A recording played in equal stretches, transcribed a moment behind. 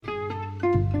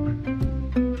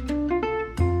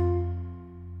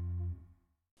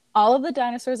All of the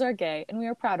dinosaurs are gay, and we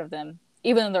are proud of them,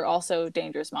 even though they're also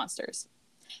dangerous monsters.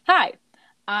 Hi,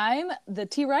 I'm the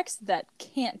T Rex that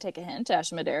can't take a hint,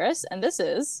 Asha Medeiros, and this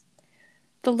is.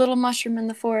 The little mushroom in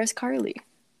the forest, Carly.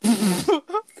 The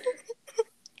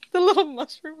little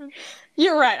mushroom.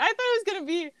 You're right. I thought it was going to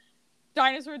be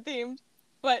dinosaur themed,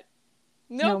 but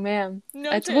nope. No, ma'am.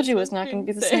 No I told you it was not going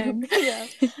to be the same. Yeah.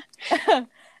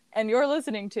 And you're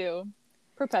listening to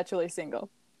Perpetually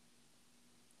Single.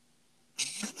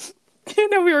 You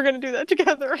know we were going to do that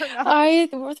together or not? I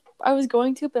was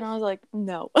going to, but I was like,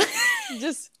 no.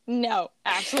 Just no,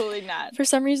 absolutely not. For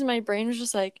some reason, my brain was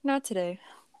just like, not today.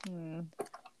 It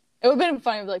would have been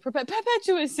funny, like,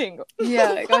 Perpetually Single.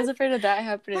 Yeah, I was afraid of that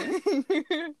happening.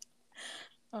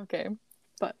 Okay.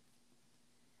 But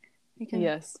we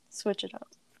can switch it up.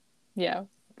 Yeah.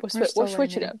 We'll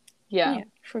switch it up. Yeah.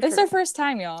 This is our first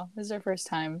time, y'all. This is our first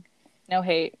time. No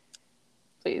hate.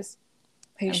 Please.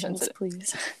 Patience,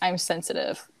 please. I'm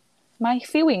sensitive. My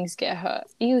feelings get hurt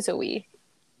easily.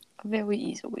 Very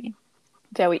easily.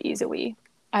 Very easily.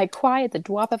 I cry at the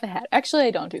drop of a hat. Actually,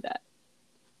 I don't do that.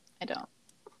 I don't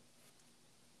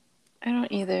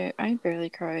either. I barely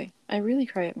cry. I really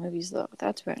cry at movies, though.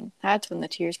 That's when the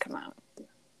tears come out.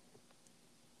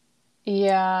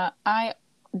 Yeah, I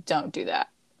don't do that.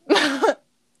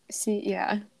 See,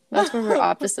 yeah. That's where we're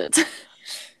opposites.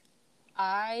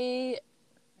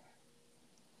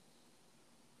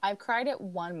 I've cried at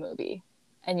one movie,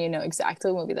 and you know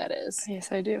exactly what movie that is.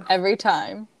 Yes, I do. Every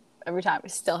time. I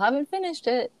still haven't finished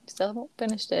it.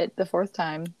 The fourth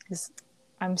time because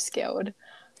I'm scared.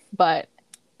 But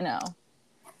no.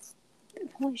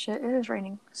 Holy shit, it is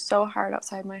raining so hard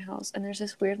outside my house, and there's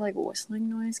this weird like whistling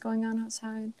noise going on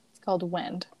outside. It's called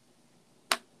wind.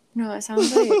 No, it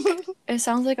sounds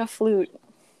like a flute.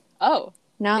 Oh.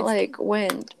 Not like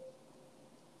wind.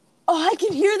 Oh, I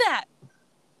can hear that.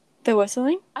 The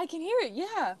whistling? I can hear it,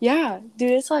 yeah. Yeah,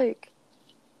 dude, it's like,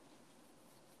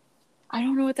 I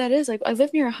don't know what that is. Like, I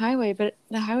live near a highway, but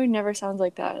the highway never sounds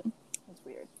like that. That's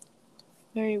weird.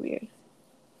 Very weird.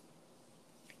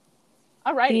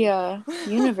 Alrighty.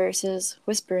 The universe is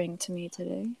whispering to me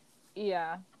today.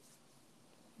 Yeah.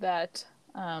 That,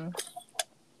 Oh,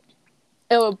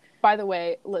 by the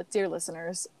way, dear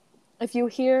listeners, if you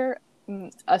hear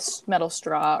a metal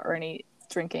straw or any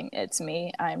drinking, it's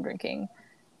me. I'm drinking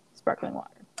sparkling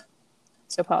water.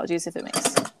 So apologies if it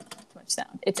makes too much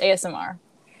sound. It's ASMR.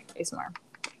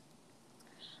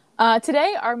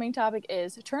 Today, our main topic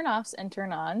is turn-offs and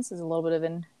turn-ons. This is a little bit of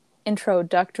an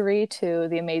introductory to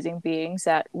the amazing beings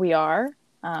that we are.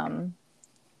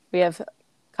 We have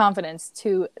confidence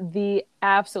to the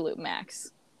absolute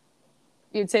max.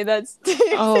 You'd say that's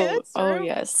oh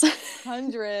yes.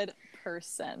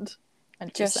 100%.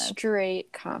 Just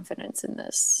straight confidence in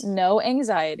this. No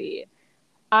anxiety.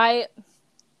 I'm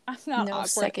not no awkward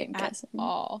second at guessing.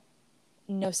 all.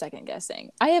 No second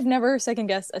guessing. I have never second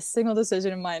guessed a single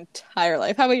decision in my entire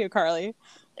life. How about you, Carly?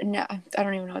 No, I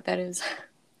don't even know what that is.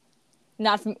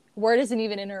 Word isn't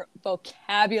even in her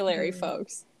vocabulary,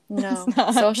 folks. No.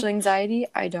 Social anxiety,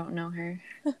 I don't know her.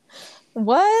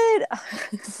 What?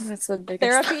 That's the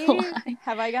biggest therapy? lie.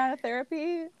 Have I got a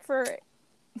therapy for?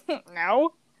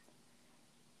 No.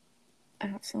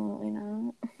 Absolutely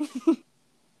not.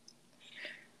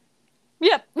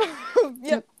 Yep.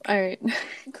 All right.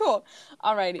 Cool.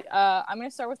 Alrighty. I'm gonna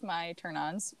start with my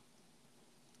turn-ons.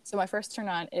 So my first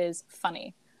turn-on is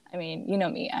funny. I mean, you know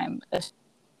me. I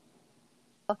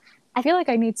feel like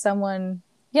I need someone.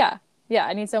 Yeah.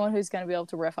 I need someone who's gonna be able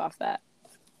to riff off that.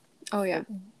 Oh yeah.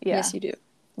 Yes, you do.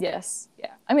 Yes.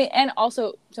 Yeah. I mean, and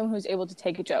also someone who's able to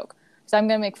take a joke. So I'm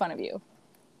gonna make fun of you.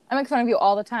 I make fun of you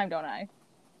all the time, don't I?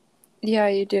 Yeah,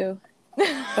 you do.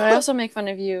 But I also make fun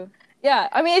of you. Yeah.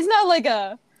 I mean, it's not like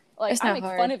it's I make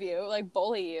hard. fun of you, like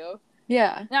bully you.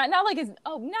 Yeah. Not like it's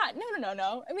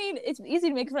no. I mean, it's easy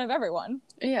to make fun of everyone.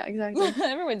 Yeah, exactly.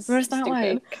 Everyone's but it's not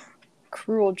stupid. like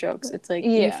cruel jokes. It's like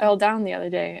you fell down the other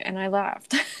day and I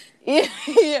laughed. Yeah.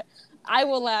 I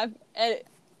will laugh at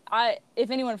if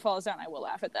anyone falls down, I will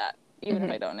laugh at that, even if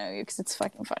I don't know you, because it's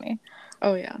fucking funny.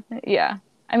 Oh yeah. Yeah.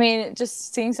 I mean,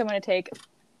 just seeing someone take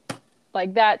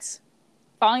like that's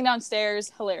falling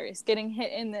downstairs, hilarious. Getting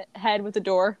hit in the head with the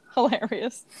door,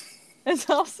 hilarious. It's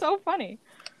all so funny.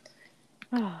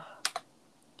 Yeah,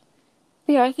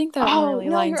 I think that one really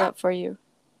lines up for you.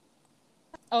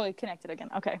 Oh, it connected again.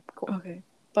 Okay, cool. Okay.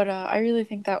 But I really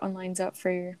think that one lines up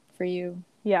for you.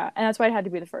 Yeah, and that's why it had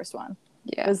to be the first one.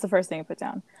 Yeah. It was the first thing I put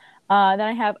down. Then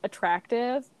I have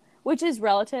attractive, which is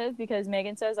relative because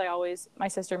Megan says my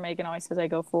sister Megan always says I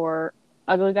go for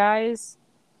ugly guys.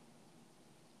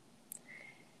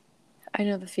 I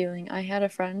know the feeling. I had a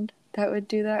friend that would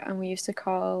do that, and we used to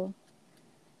call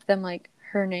them like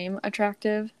her name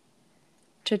attractive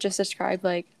to just describe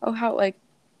like, oh, how, like,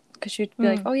 because she'd be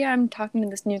like, oh yeah, I'm talking to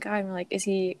this new guy, and we're like, is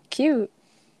he cute?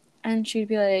 And she'd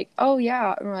be like, oh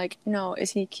yeah, and we're like, no,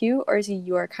 is he cute or is he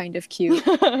your kind of cute?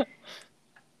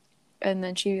 And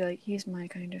then she'd be like, he's my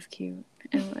kind of cute,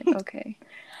 and we're like, okay.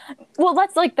 Well,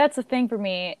 that's the thing for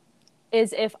me,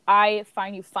 is if I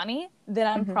find you funny, then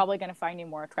I'm probably going to find you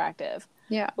more attractive.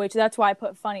 Yeah. Which that's why I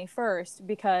put funny first,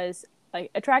 because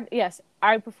like yes,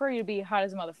 I prefer you to be hot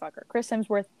as a motherfucker. Chris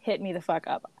Hemsworth hit me the fuck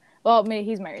up. Well, maybe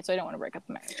he's married, so I don't want to break up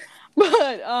the marriage.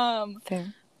 But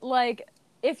Fair. like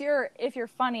if you're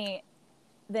funny,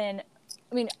 then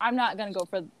I mean, I'm not gonna go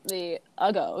for the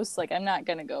uggos. Like, I'm not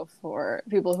gonna go for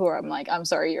people who are, I'm like, I'm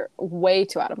sorry, you're way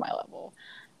too out of my level.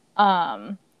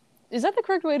 Is that the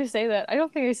correct way to say that? I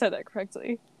don't think I said that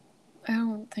correctly. I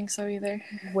don't think so either.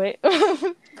 Wait.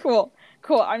 Cool.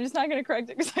 I'm just not gonna correct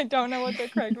it because I don't know what the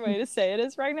correct way to say it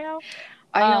is right now.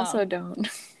 I also don't.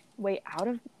 Wait, out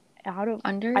of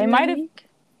under. I your might league?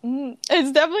 have.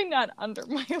 It's definitely not under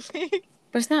my league.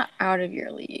 But it's not out of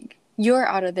your league. You're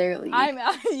out of their league. I'm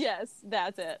out. Yes,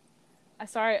 that's it.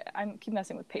 Sorry, I keep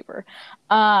messing with paper.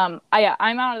 I'm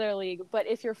out of their league. But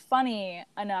if you're funny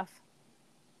enough,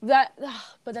 but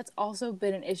that's also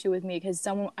been an issue with me, because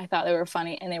I thought they were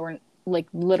funny and they were like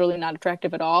literally not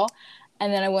attractive at all.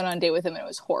 And then I went on a date with him and it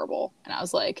was horrible. And I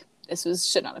was like,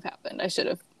 should not have happened. I should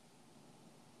have.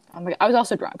 I was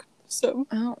also drunk. So.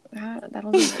 Oh,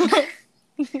 that'll do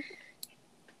it.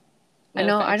 I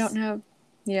know, I don't have.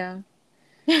 Yeah.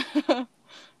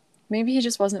 Maybe he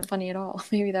just wasn't funny at all.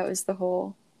 Maybe that was the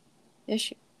whole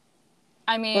issue.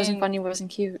 I mean, wasn't funny,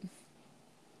 wasn't cute.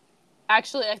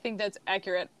 Actually, I think that's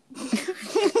accurate.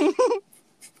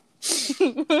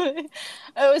 It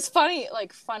was funny,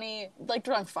 like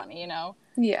drunk funny, you know?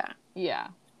 Yeah. Yeah.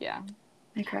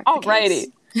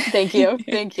 Alrighty. Thank you.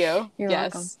 You're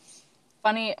welcome.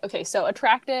 Funny. Okay, so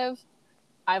attractive.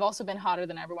 I've also been hotter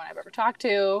than everyone I've ever talked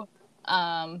to.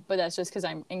 But that's just because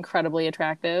I'm incredibly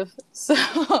attractive.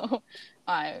 So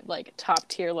I like top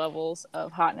tier levels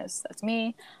of hotness. That's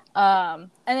me.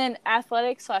 And then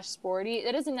athletic / sporty.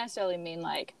 It doesn't necessarily mean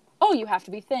like, oh, you have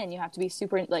to be thin. You have to be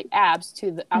super like abs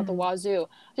out the wazoo.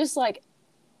 Just like,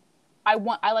 I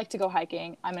like to go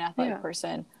hiking. I'm an athletic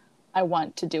person. I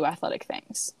want to do athletic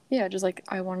things. Yeah, just like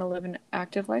I want to live an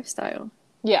active lifestyle.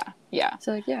 Yeah.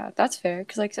 So like, yeah, that's fair.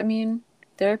 Because like, I mean,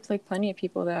 there are like plenty of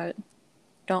people that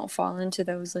don't fall into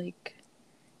those like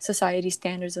society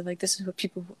standards of like, this is what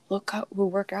people who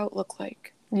work out look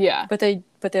like. Yeah. But they're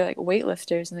like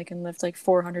weightlifters and they can lift like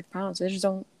 400 pounds. They just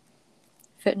don't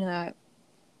fit into that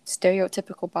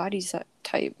stereotypical body set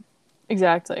type.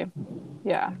 Exactly.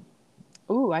 Yeah.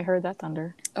 Ooh, I heard that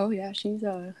thunder. Oh yeah, she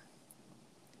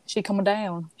coming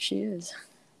down. She is.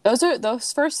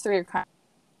 Those first three are kind of,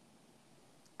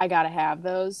 I gotta have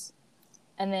those.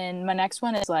 And then my next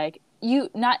one is like, you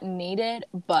not needed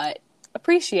but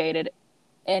appreciated,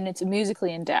 and it's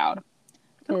musically endowed.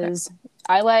 Because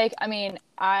I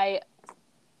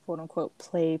quote unquote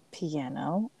play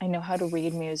piano. I know how to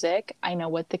read music. I know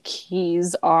what the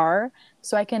keys are,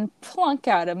 so I can plunk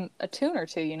out a tune or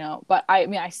two, you know. But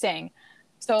I sing.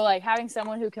 So like having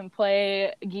someone who can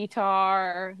play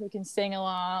guitar, who can sing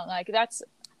along, like that's.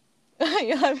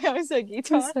 I always say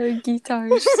guitar. So guitar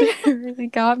just really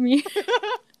got me.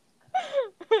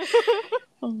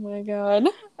 Oh my god.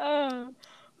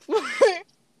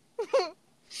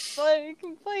 Like,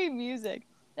 play music.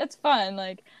 That's fun.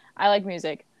 Like, I like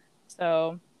music.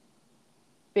 So,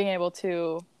 being able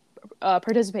to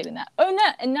participate in that. Oh,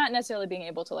 not necessarily being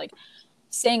able to, like,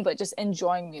 sing, but just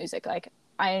enjoying music. Like,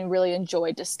 I really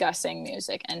enjoy discussing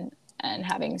music and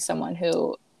having someone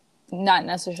who not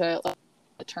necessarily like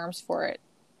the terms for it,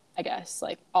 I guess,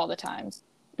 like, all the times.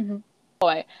 Mm-hmm.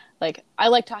 I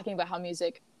like talking about how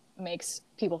music makes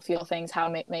people feel things,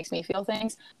 how it makes me feel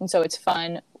things. And so it's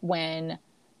fun when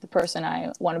the person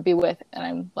I want to be with and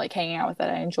I'm like hanging out with, that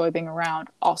I enjoy being around,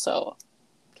 also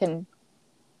can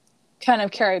kind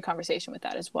of carry a conversation with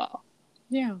that as well.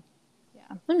 Yeah.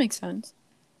 That makes sense.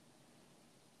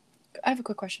 I have a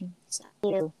quick question.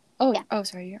 Oh, yeah. Oh,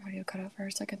 sorry, your audio cut out for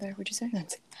a second there. What'd you say?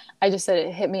 I just said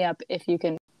it. Hit me up if you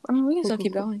can. I mean, we can still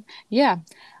keep going. Yeah.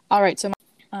 All right. So,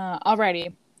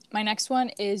 alrighty. My next one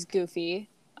is Goofy.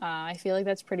 I feel like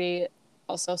that's pretty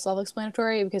also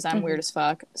self-explanatory because I'm weird as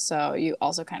fuck. So you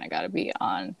also kind of got to be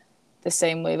on the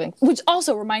same wavelength. Which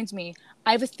also reminds me,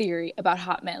 I have a theory about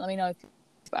hot men. Let me know if you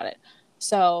think about it.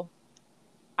 So,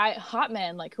 hot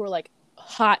men, like, who are like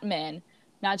hot men,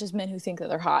 not just men who think that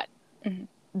they're hot. Mm-hmm.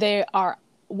 They are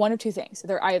one of two things.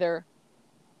 They're either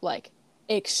like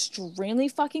extremely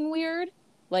fucking weird,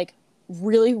 like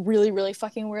really, really, really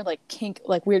fucking weird,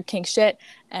 like weird kink shit,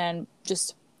 and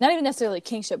just not even necessarily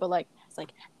kink shit, but like it's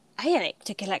like I like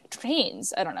to collect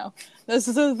trains. I don't know. This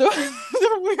is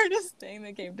the weirdest thing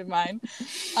that came to mind.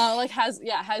 Like has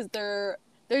they're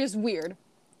just weird,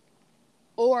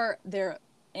 or they're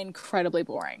incredibly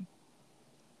boring.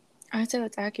 I would say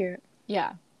that's accurate.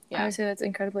 Yeah. I would say that's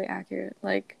incredibly accurate.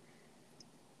 Like,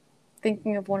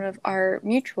 thinking of one of our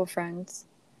mutual friends,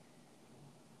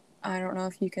 I don't know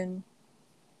if you can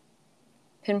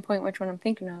pinpoint which one I'm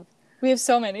thinking of. We have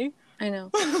so many. I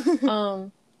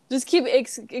know. Just keep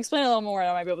explain a little more, and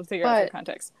I might be able to figure out the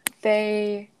context.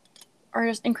 They are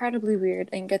just incredibly weird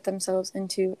and get themselves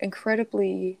into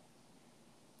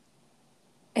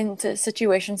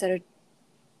situations that are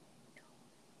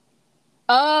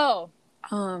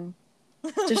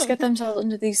just get themselves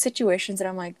into these situations that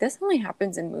I'm like, this only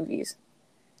happens in movies.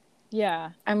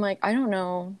 Yeah. I'm like, I don't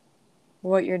know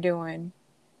what you're doing,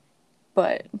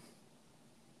 but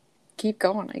keep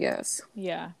going, I guess.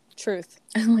 Yeah. Truth.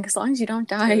 I'm like, as long as you don't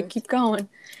die, keep going.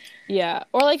 Yeah.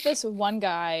 Or like this one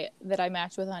guy that I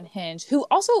matched with on Hinge, who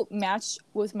also matched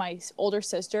with my older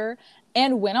sister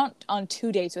and went on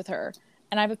 2 dates with her.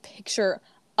 And I have a picture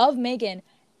of Megan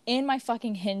in my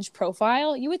fucking Hinge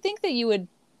profile. You would think that you would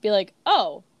be like,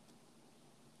 oh,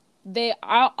 they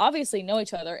obviously know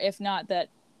each other. If not that,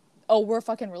 oh, we're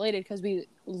fucking related because we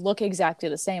look exactly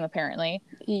the same, apparently.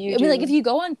 I mean, like, if you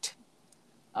go on...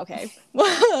 Okay.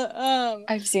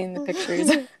 I've seen the pictures.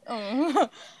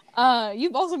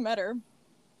 You've also met her.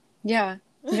 Yeah,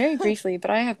 very briefly,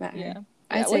 but I have met her. Yeah.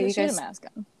 I'd say you guys... a mask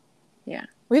on. Yeah.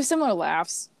 We have similar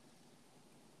laughs.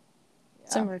 Yeah.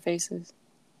 Similar faces.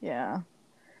 Yeah.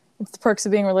 It's the perks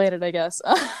of being related, I guess.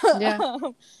 Yeah.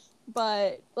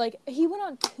 But, like, he went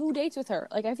on 2 dates with her.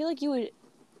 Like, I feel like you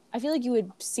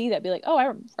would see that, be like, oh,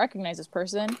 I recognize this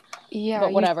person. Yeah,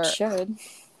 but whatever. You should.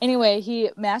 Anyway,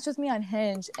 he matched with me on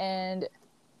Hinge, and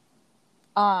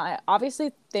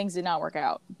obviously things did not work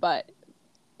out, but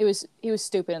he was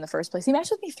stupid in the first place. He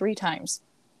matched with me 3 times,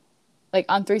 like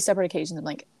on 3 separate occasions. I'm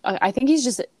like, I think he's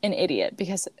just an idiot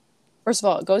because, first of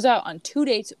all, it goes out on 2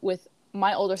 dates with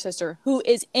my older sister, who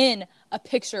is in a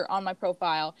picture on my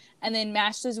profile, and then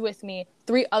matches with me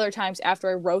 3 other times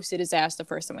after I roasted his ass the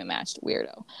first time we matched.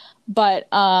 Weirdo. But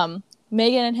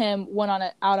Megan and him went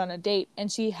out on a date, and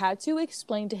she had to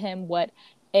explain to him what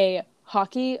a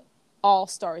hockey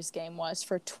all-stars game was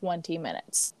for 20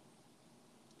 minutes.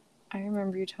 I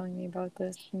remember you telling me about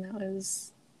this, and that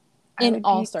was... An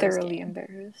all-stars game. Thoroughly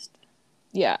embarrassed.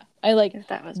 Yeah. I like... If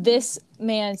that was this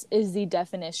man's is the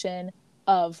definition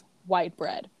of white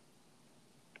bread.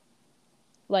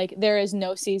 Like, there is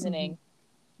no seasoning.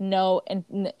 Mm-hmm. No...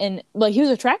 And like, he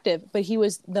was attractive, but he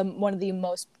was one of the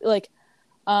most... Like...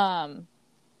 Have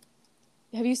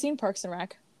you seen Parks and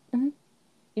Rec? Mm-hmm.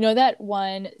 You know that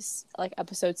one like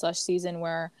episode/season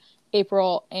where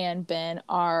April and Ben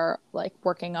are like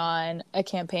working on a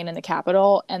campaign in the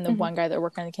Capitol, and the one guy they're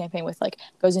working on the campaign with like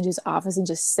goes into his office and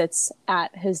just sits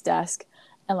at his desk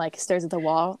and like stares at the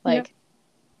wall like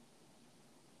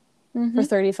for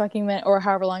 30 fucking minutes or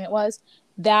however long it was.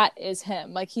 That is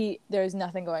him. Like there's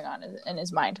nothing going on in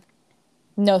his mind.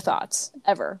 No thoughts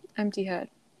ever. Empty head.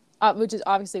 Which is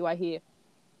obviously why he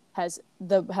had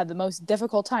the most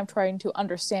difficult time trying to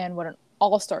understand what an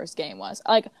all-stars game was.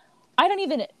 Like, I don't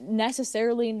even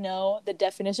necessarily know the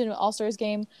definition of an all-stars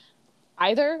game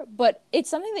either, but it's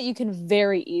something that you can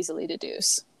very easily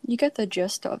deduce. You get the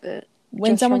gist of it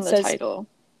when someone says title.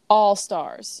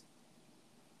 All-stars.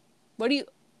 What do you...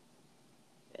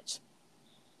 Bitch.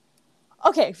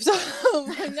 Okay, so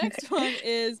my next one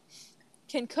is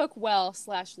can cook well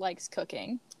 / likes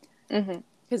cooking.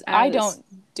 Because I don't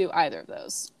do either of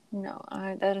those. No,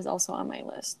 that is also on my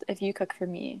list. If you cook for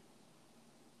me,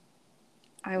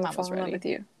 I will fall in love with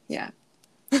you. Yeah.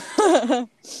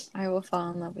 I will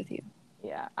fall in love with you.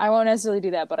 Yeah. I won't necessarily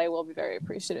do that, but I will be very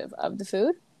appreciative of the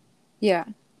food. Yeah.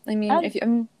 I mean,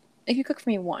 if you cook for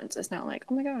me once, it's not like,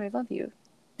 oh my God, I love you.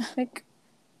 Like,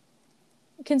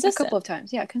 consistent. A couple of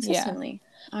times. Yeah, consistently.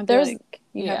 Yeah. I'm like,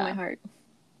 you have my heart.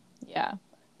 Yeah.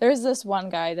 There's this one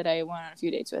guy that I went on a few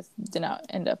dates with, did not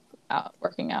end up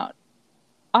working out.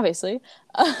 Obviously.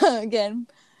 Again,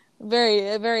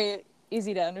 very, very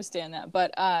easy to understand that.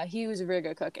 But he was a very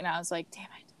good cook, and I was like, damn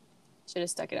it. Should have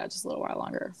stuck it out just a little while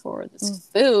longer for this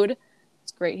food.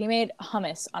 It's great. He made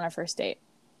hummus on our first date.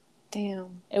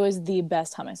 Damn. It was the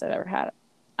best hummus I've ever had.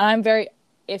 I'm very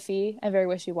iffy and very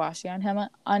wishy-washy on hummus.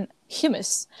 And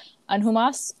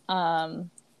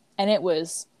it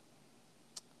was...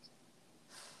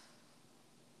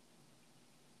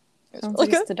 Sounds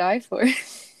like it's to die for.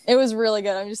 It was really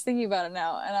good. I'm just thinking about it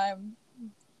now, and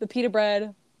the pita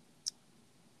bread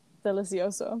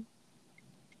Delicioso.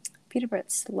 Pita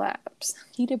bread slaps.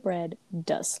 Pita bread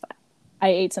does slap. I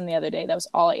ate some the other day. That was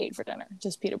all I ate for dinner.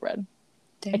 Just pita bread.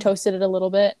 Dang. I toasted it a little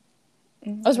bit.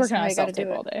 I was working on a gotta self-tape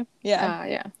all day. Yeah.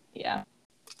 Yeah. Yeah.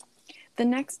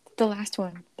 The last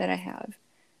one that I have,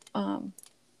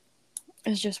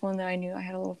 is just one that I knew I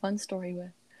had a little fun story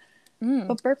with.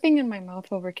 But burping in my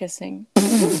mouth over kissing.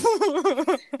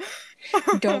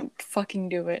 Don't fucking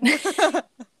do it.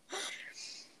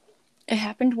 It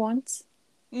happened once,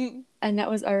 and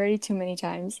that was already too many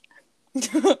times.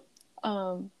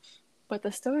 But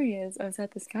the story is, I was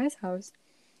at this guy's house,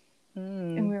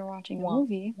 and we were watching a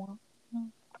movie,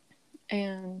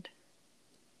 and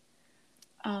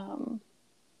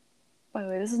by the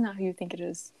way, this is not who you think it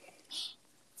is.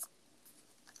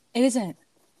 It isn't.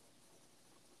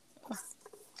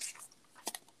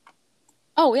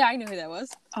 Oh yeah, I knew who that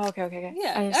was. Oh, okay.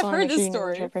 Yeah, I just I've heard this you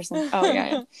story. Know the person. Oh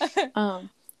yeah.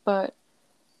 But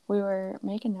we were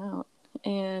making out,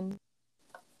 and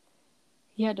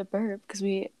he had to burp because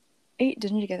we ate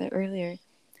dinner together earlier,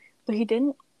 but he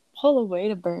didn't pull away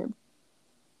to burp.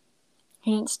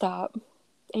 He didn't stop.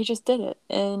 He just did it,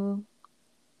 and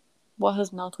while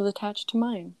his mouth was attached to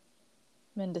mine.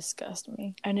 Men disgust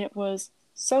me. And it was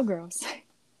so gross.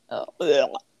 Oh.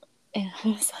 And I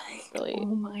was like, really? Oh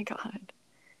my god.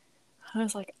 I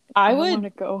was like, I want to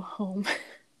go home.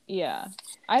 Yeah.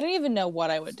 I don't even know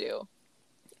what I would do.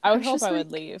 I would hope I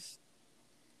would leave.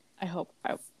 I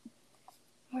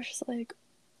was just like,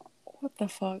 what the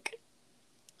fuck?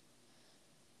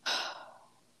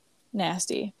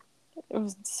 Nasty. It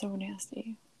was so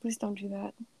nasty. Please don't do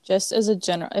that. Just as a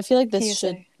general, I feel like this PSA.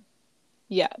 should,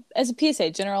 yeah, as a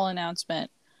PSA, general announcement,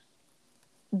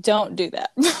 don't do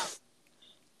that.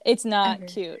 It's not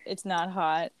cute. It's not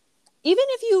hot. Even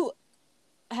if you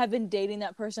have been dating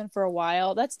that person for a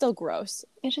while, that's still gross.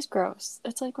 It's just gross.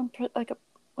 It's like when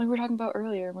we were talking about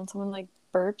earlier, when someone like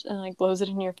burps and like blows it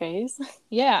in your face.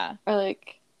 Yeah. Or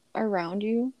like around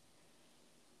you.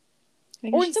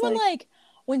 Like, or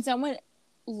when someone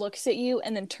looks at you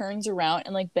and then turns around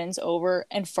and like bends over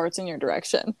and farts in your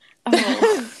direction.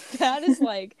 Oh. That is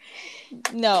like,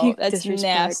 no, Deep that's disrespect.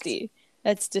 nasty.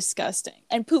 That's disgusting.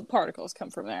 And poop particles come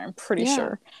from there, I'm pretty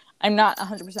sure. I'm not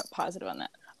 100% positive on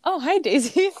that. Oh, hi,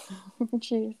 Daisy.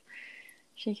 She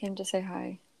came to say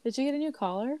hi. Did you get a new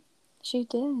collar? She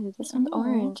did. This one's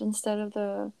orange instead of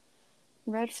the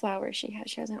red flower she had.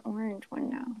 She has an orange one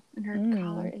now. And her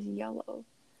collar is yellow.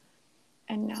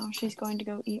 And now she's going to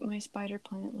go eat my spider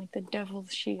plant like the devil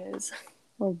she is.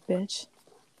 Oh, bitch.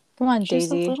 Come on, Daisy.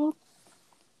 She's a little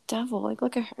devil. Like,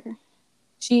 look at her.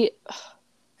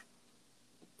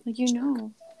 Like, you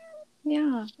know.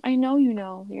 Yeah, I know you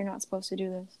know you're not supposed to do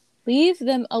this. Leave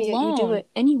them alone. You do it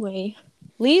anyway.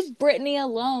 Leave Brittany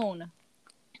alone.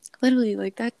 Literally,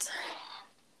 like, that's...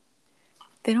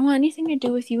 They don't want anything to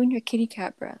do with you and your kitty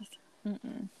cat breath.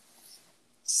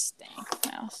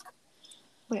 Stank mouth.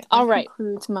 Wait, all right.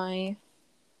 Concludes my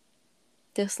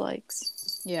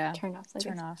dislikes. Yeah. Turn-offs.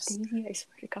 Daisy, I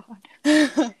swear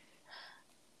to God.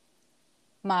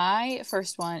 My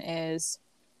first one is,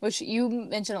 which you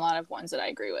mentioned a lot of ones that I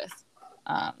agree with.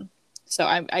 So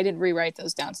I didn't rewrite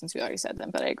those down since we already said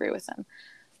them, but I agree with them.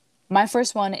 My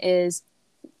first one is,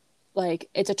 like,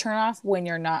 it's a turnoff when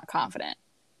you're not confident.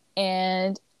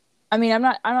 And I mean, I'm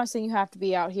not saying you have to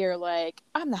be out here like,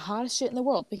 I'm the hottest shit in the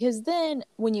world, because then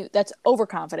that's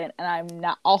overconfident, and I'm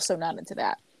not into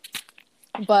that.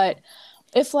 But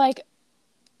if like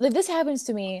this happens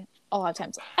to me a lot of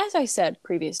times, as I said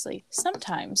previously,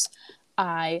 sometimes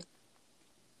I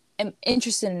am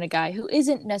interested in a guy who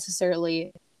isn't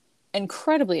necessarily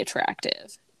incredibly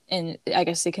attractive in, I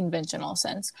guess, the conventional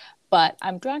sense, but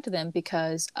I'm drawn to them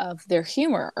because of their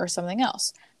humor or something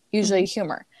else, usually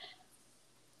humor.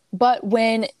 But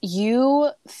when you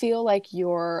feel like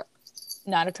you're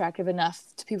not attractive enough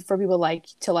for people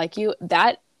to like you,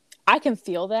 that I can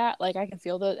feel that. Like, I can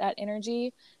feel that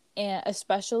energy, and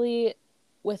especially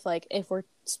with, like, if we're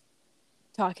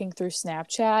talking through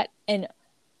Snapchat, and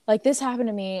like this happened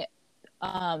to me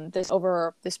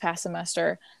this past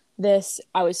semester.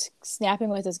 I was snapping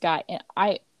with this guy, and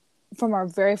from our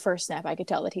very first snap, I could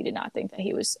tell that he did not think that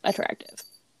he was attractive,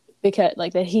 because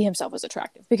like that he himself was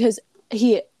attractive, because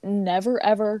he never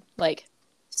ever like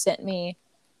sent me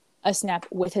a snap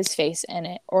with his face in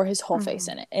it or his whole face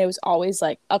in it. It was always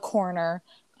like a corner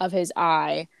of his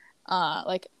eye,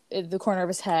 like the corner of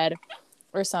his head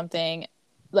or something,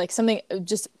 like something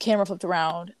just camera flipped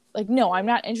around. Like, no, I'm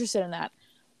not interested in that.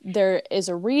 There is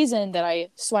a reason that I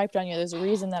swiped on you. There's a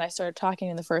reason that I started talking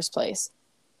in the first place.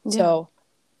 Yeah. So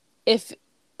if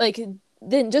like,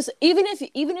 then just even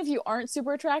if you aren't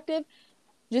super attractive,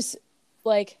 just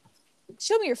like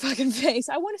show me your fucking face.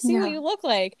 I want to see Yeah. what you look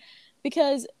like,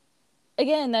 because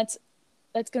again, that's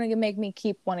gonna make me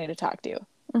keep wanting to talk to you.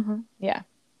 Mm-hmm. Yeah.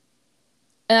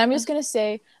 And I'm just gonna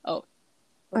say, oh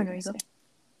no, you go.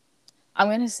 I'm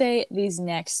gonna say these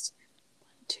next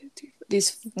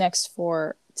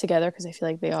four together, because I feel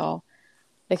like they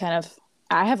kind of,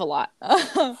 I have a lot.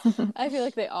 I feel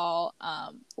like they all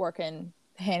work in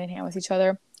hand with each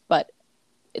other, but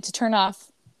it's a turn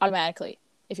off automatically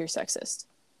if you're sexist,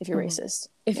 if you're racist,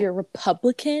 if you're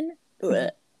Republican,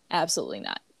 absolutely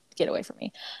not. Get away from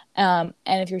me. And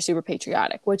if you're super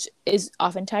patriotic, which is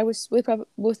often tied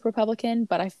with Republican,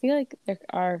 but I feel like there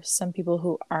are some people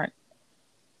who aren't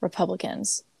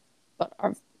Republicans but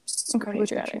are super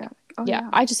patriotic. Oh, yeah,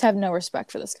 I just have no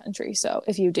respect for this country. So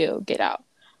if you do, get out.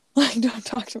 Like, don't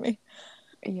talk to me.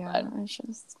 Yeah, it's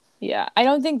just. Yeah, I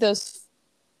don't think those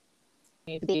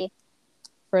need to be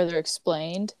further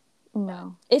explained.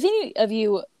 No. If any of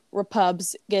you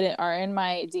Repubs are in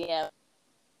my DM,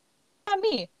 not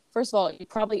me. First of all, you're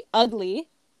probably ugly.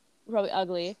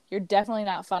 You're definitely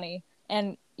not funny,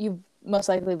 and you most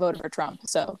likely voted for Trump.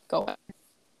 So go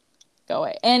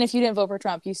away. And if you didn't vote for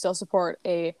Trump, you still support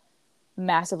a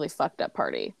massively fucked up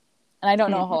party. And I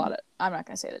don't know a whole lot of. I'm not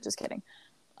gonna say that. Just kidding.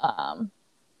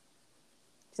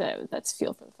 That's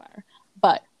fuel for the fire.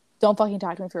 But don't fucking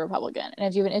talk to me if you're Republican. And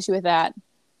if you have an issue with that,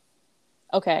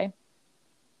 okay.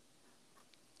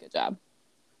 Good job.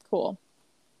 Cool.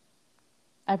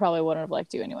 I probably wouldn't have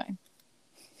liked you anyway.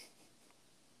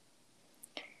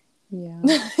 Yeah.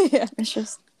 Yeah. It's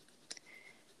just.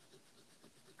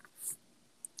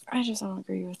 I just don't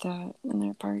agree with that and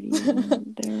their party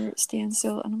and their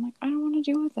standstill. And I'm like, I don't want to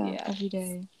deal with that every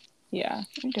day. Yeah.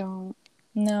 I don't.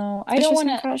 No, I don't want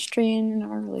to cause strain in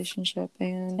our relationship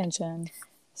and tension.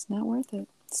 It's not worth it.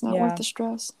 It's not worth the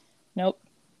stress. Nope.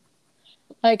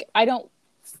 Like, I don't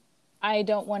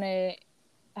want to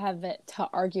have it to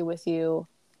argue with you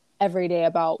every day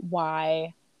about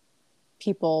why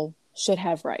people should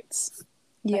have rights.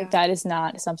 Yeah. Like, that is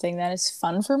not something that is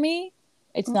fun for me.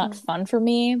 It's not fun for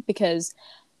me, because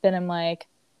then I'm like,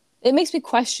 it makes me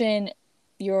question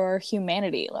your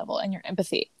humanity level and your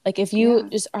empathy. Like, if you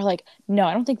just are like, no,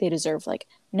 I don't think they deserve, like,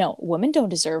 no, women don't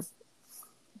deserve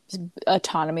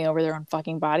autonomy over their own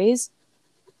fucking bodies.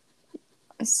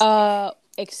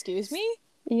 Excuse me?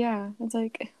 Yeah, it's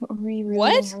like, are we really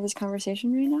gonna have this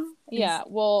conversation right now? Yeah,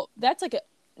 well, that's like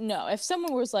no. If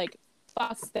someone was like,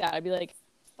 fuck that, I'd be like,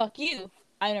 fuck you.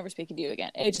 I'm never speaking to you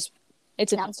again. It's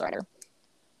a non-starter.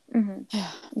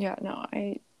 Yeah, no,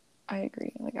 I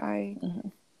agree. Like,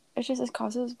 it's just, it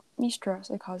causes me stress.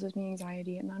 It causes me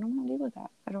anxiety, and I don't want to deal with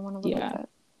that. I don't want to live with that.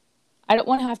 I don't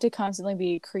want to have to constantly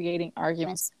be creating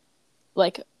arguments,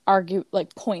 like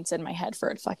points in my head for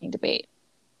a fucking debate.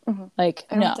 Like,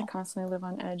 I don't have to constantly live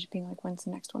on edge, being like, when's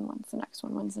the next one? When's the next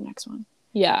one? When's the next one?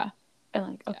 Yeah. And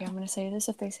like, okay, I'm gonna say this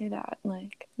if they say that.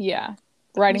 Like,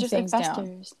 writing things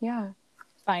down. Yeah.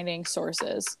 Finding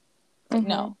sources. Like,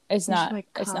 no, it's not. Like,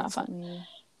 it's not fun.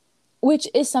 Which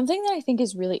is something that I think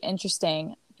is really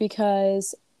interesting,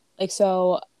 because, like,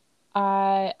 so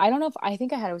I don't know if I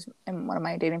think I had it was in one of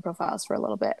my dating profiles for a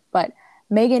little bit, but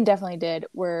Megan definitely did,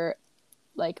 where,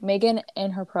 like, Megan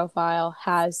in her profile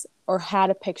had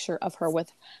a picture of her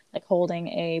with, like, holding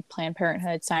a Planned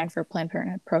Parenthood sign for Planned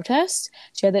Parenthood protest.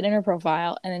 She had that in her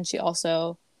profile, and then she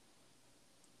also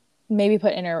maybe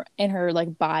put in her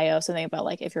like bio something about,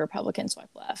 like, if you're Republican, swipe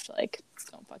left, like,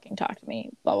 don't fucking talk to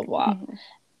me, blah blah blah.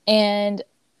 And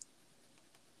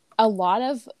a lot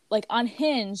of, like, on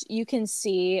Hinge, you can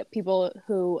see people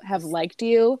who have liked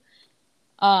you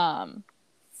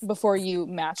before you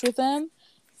match with them.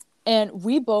 And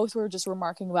we both were just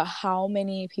remarking about how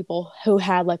many people who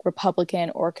had, like, Republican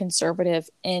or conservative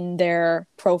in their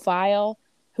profile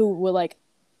who would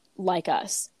like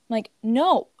us. Like,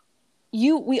 no,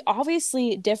 we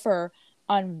obviously differ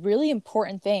on really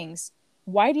important things.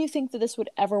 Why do you think that this would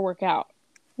ever work out?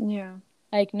 Yeah.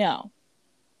 Like, no,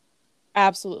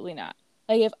 absolutely not.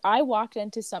 Like, if I was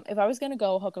going to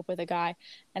go hook up with a guy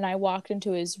and I walked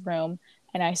into his room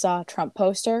and I saw a Trump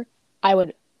poster, I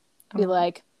would be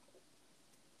like,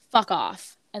 fuck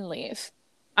off and leave.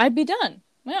 I'd be done.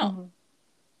 No.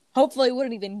 Hopefully it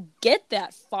wouldn't even get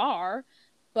that far,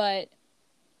 but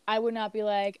I would not be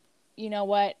like, you know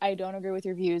what, I don't agree with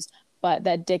your views, but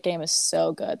that dick game is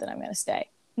so good that I'm going to stay.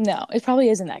 No, it probably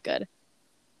isn't that good.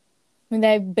 I mean,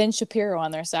 they have Ben Shapiro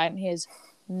on their side, and he has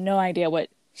no idea what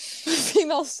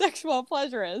female sexual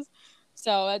pleasure is.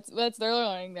 So that's they're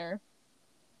learning their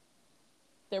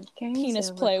penis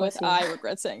play with. I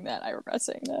regret saying that.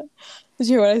 Did you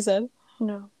hear what I said?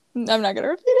 No. I'm not gonna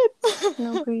repeat it.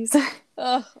 No, please.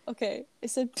 Okay. I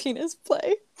said penis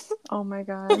play. Oh my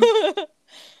god.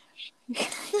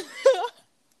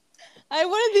 I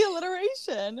wanted the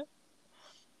alliteration.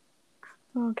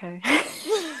 Okay.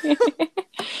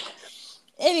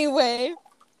 Anyway,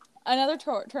 another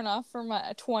turn off for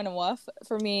my twin wuff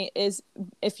for me is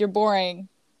if you're boring.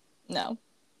 No,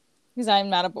 because I'm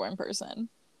not a boring person.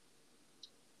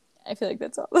 I feel like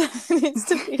that's all that needs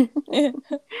to be.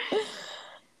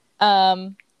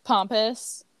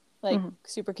 Pompous, like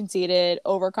super conceited,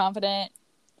 overconfident.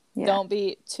 Yeah. Don't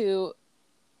be too.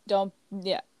 Don't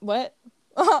What?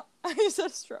 I just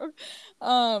had a stroke.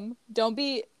 Don't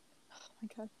be. Oh my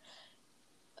god.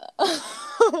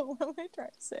 What am I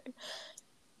trying to say?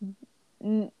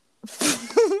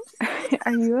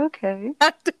 Are you okay?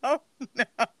 I don't know.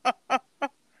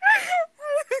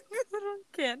 I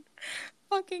can't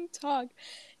fucking talk.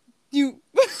 You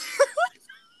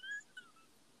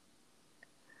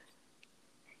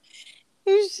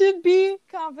You should be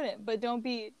confident, but don't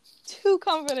be too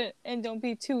confident and don't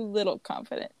be too little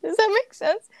confident. Does that make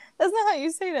sense? That's not how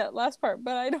you say that last part,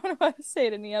 but I don't know how to say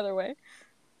it any other way.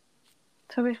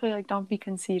 So basically, like, don't be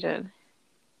conceited.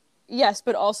 Yes,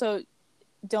 but also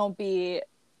don't be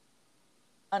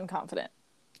unconfident.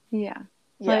 Yeah.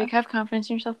 Like, have confidence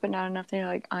in yourself, but not enough that you're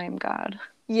like, I am God.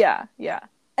 Yeah.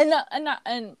 And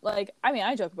like, I mean, did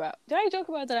I joke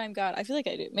about that I'm God? I feel like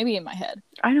I do. Maybe in my head.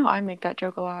 I know I make that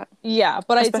joke a lot. Yeah,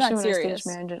 but especially it's not when serious.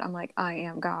 I stage manage it, I'm like, I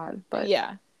am God. But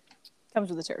yeah, comes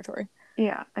with the territory.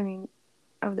 Yeah, I mean,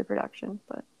 of the production,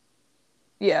 but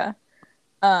yeah,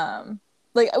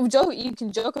 like you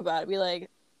can joke about it. Be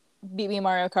like, beat me in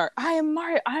Mario Kart. I am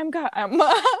Mario. I am God. I am Mario.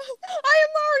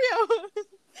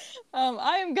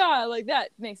 I am God. Like that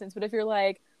makes sense. But if you're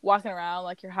like walking around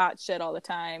like you're hot shit all the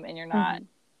time and you're not,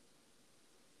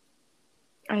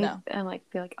 and like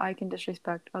feel like I can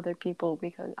disrespect other people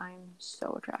because I'm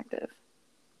so attractive,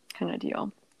 kind of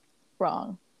deal.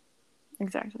 Wrong.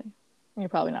 Exactly. You're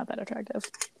probably not that attractive.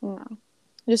 No.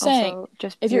 Just saying.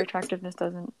 Just if your attractiveness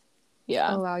doesn't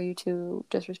allow you to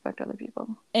disrespect other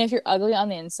people. And if you're ugly on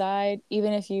the inside,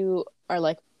 even if you are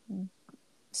like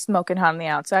smoking hot on the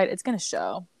outside, it's gonna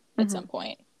show at some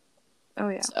point. Oh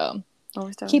yeah. So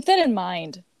always does. Keep that in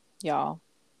mind, y'all.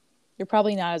 You're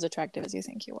probably not as attractive as you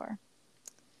think you are.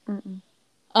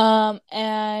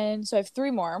 And so I have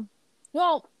 3 more.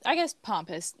 Well, I guess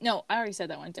pompous. No, I already said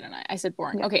that one, didn't I? I said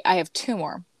boring. Yeah. Okay, I have 2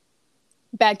 more.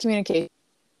 Bad communication.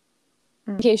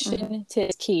 Communication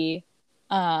is key.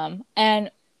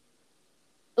 And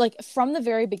like from the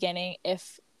very beginning,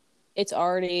 if it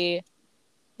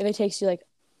takes you like,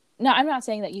 no, I'm not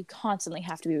saying that you constantly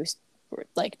have to be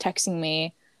like texting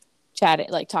me, chatting,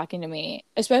 like talking to me,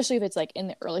 especially if it's like in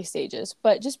the early stages,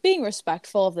 but just being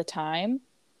respectful of the time.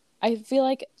 I feel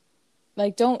like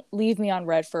don't leave me on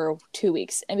red for 2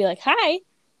 weeks and be like, hi.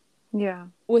 Yeah.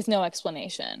 With no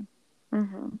explanation.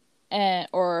 And,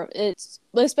 or it's,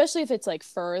 especially if it's like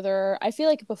further, I feel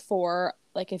like before,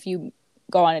 like if you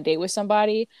go on a date with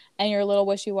somebody and you're a little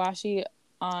wishy-washy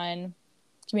on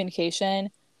communication,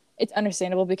 it's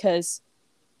understandable because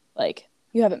like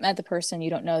you haven't met the person, you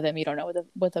don't know them, you don't know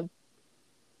what the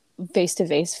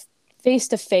face-to-face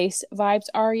vibes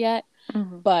are yet.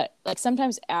 But like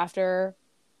sometimes after,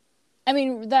 I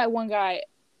mean, that one guy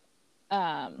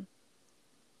that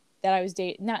I was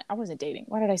I wasn't dating.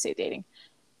 Why did I say dating?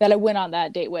 That I went on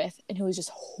that date with, and who was just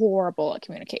horrible at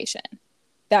communication.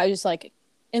 That just like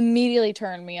immediately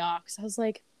turned me off because I was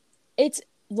like, it's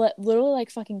literally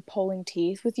like fucking pulling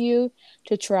teeth with you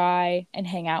to try and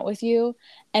hang out with you,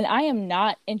 and I am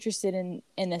not interested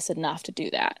in this enough to do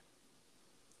that.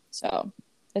 So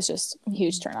it's just a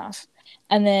huge turn off.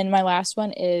 And then my last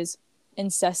one is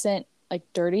incessant like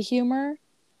dirty humor.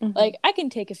 Like I can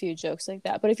take a few jokes like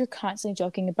that, but if you're constantly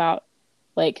joking about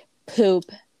like poop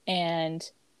and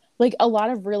like a lot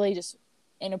of really just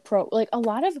like a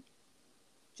lot of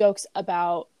jokes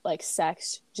about like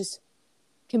sex just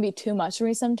can be too much for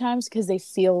me sometimes because they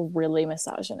feel really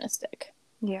misogynistic.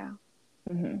 Yeah.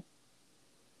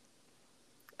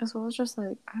 As well as just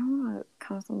like I don't want to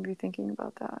constantly be thinking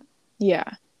about that. Yeah.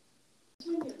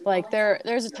 Like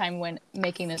there's a time when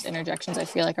making those interjections I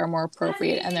feel like are more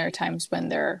appropriate, and there are times when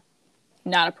they're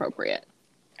not appropriate.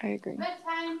 I agree.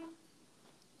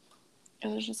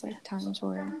 There's just like times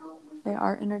where they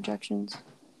are interjections,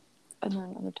 and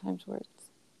then other times where it's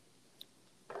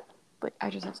like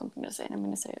I just have something to say and I'm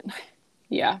going to say it.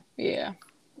 Yeah.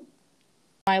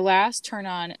 My last turn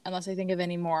on, unless I think of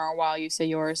any more while you say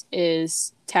yours,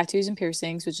 is tattoos and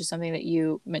piercings, which is something that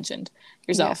you mentioned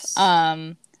yourself. Yes.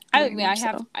 I mean,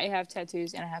 I have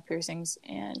tattoos and I have piercings,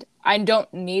 and I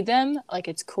don't need them. Like,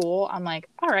 it's cool. I'm like,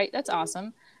 all right, that's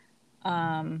awesome.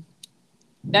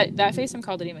 That FaceTime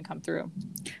call didn't even come through.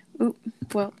 Oop.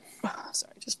 Well,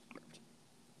 Sorry, just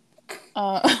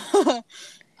uh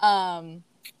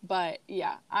but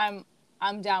yeah,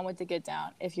 I'm down with the get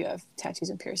down if you have tattoos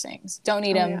and piercings. Don't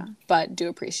need oh yeah. them, but do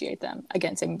appreciate them.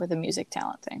 Again, same with the music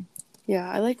talent thing. Yeah,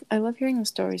 I love hearing the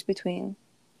stories between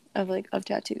of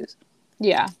tattoos.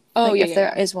 Yeah. Oh Like yeah, if yeah,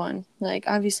 there yeah. is one. Like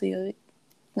obviously like,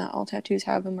 not all tattoos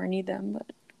have them or need them, but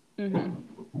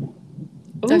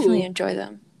definitely Ooh, enjoy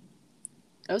them.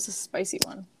 that was a spicy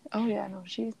one. Oh yeah, no,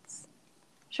 she's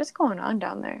going on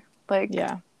down there. Like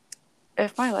Yeah.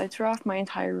 if my lights were off, my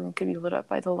entire room could be lit up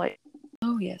by the light.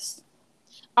 Oh yes.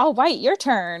 Oh, White, your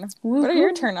turn. What are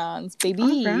your Woohoo! turn-ons, All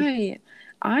baby? right.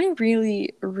 I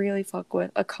really, really fuck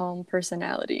with a calm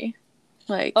personality.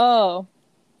 Like Oh,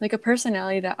 like a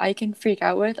personality that I can freak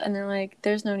out with, and then like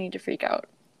there's no need to freak out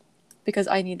because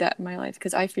I need that in my life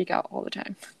because I freak out all the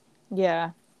time.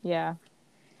 yeah, yeah.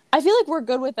 I feel like we're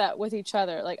good with that with each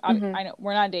other. Like Mm-hmm. I know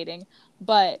we're not dating,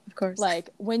 but Of course. like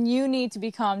when you need to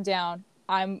be calmed down,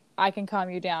 I can calm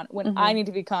you down. When Mm-hmm. I need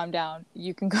to be calmed down,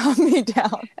 you can calm me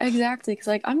down. Exactly, because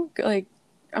like I'm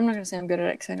not gonna say I'm good at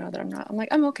it because I know that I'm not. I'm like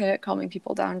I'm okay at calming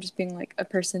people down, just being like a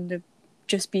person to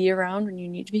just be around when you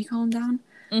need to be calmed down.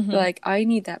 But Mm-hmm. like I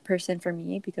need that person for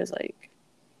me because like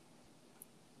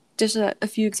just a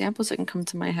few examples that can come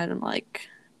to my head. I'm like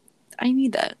I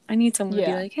need that. I need someone to be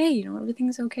Yeah. like, hey, you know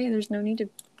everything's okay. There's no need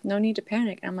to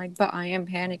panic. And I'm like, but I am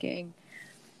panicking.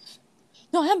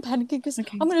 No, I am panicking because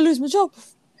Okay. I'm gonna lose my job.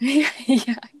 Yeah,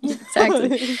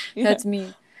 exactly. Yeah. That's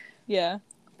me. Yeah.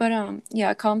 But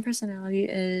yeah, calm personality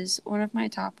is one of my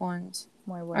top ones.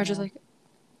 Muy I just bueno. like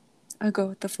a go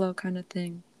with the flow kind of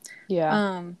thing. Yeah.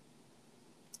 Um,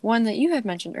 one that you had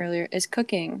mentioned earlier is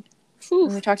cooking. And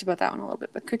we Oof. talked about that one a little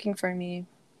bit, but cooking for me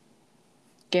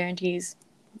guarantees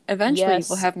eventually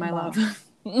will Yes, have my love.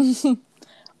 mom.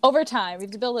 Over time, you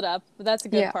have to build it up, but that's a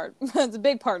good Yeah. part. That's a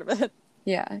big part of it.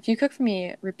 Yeah. If you cook for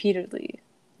me repeatedly,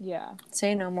 Yeah.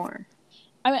 say no more.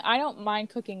 I mean, I don't mind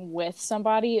cooking with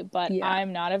somebody, but Yeah.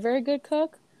 I'm not a very good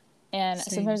cook. And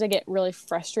Same. sometimes I get really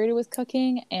frustrated with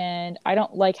cooking, and I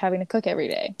don't like having to cook every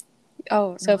day.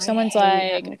 Oh, So no, if I someone's hate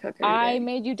having like, to cook every I day.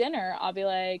 made you dinner, I'll be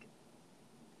like,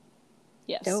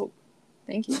 yes. Dope.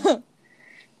 Thank you.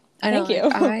 I know, Thank you.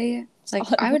 That's all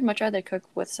I I would much rather cook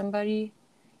with somebody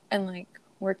and like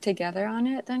work together on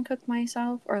it than cook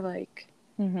myself or like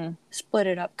mm-hmm. split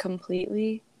it up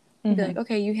completely and be Mm-hmm. like,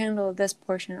 okay, you handle this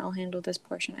portion, I'll handle this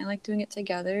portion. I like doing it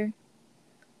together.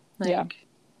 Yeah. Like,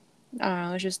 I don't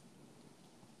know, it just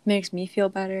makes me feel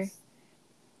better.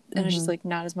 And it's just Mm-hmm. like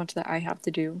not as much that I have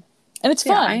to do. And it's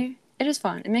So yeah, fun. it is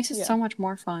fun. It makes it Yeah. so much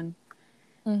more fun.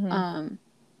 Mm-hmm.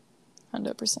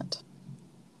 100%.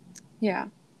 Yeah.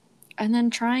 And then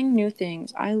trying new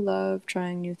things. I love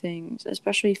trying new things,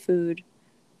 especially food.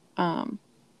 Um,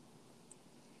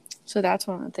 so that's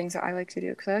one of the things that I like to do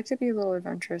because I like to be a little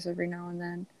adventurous every now and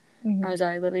then. Mm-hmm. As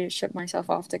I literally ship myself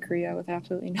off to Korea with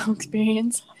absolutely no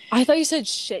experience. I thought you said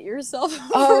shit yourself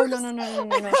Oh first. no!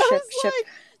 I Ship. was like,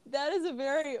 that is a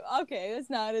very okay. That's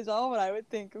not at all what I would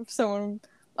think of someone.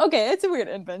 Okay, it's a weird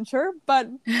adventure, but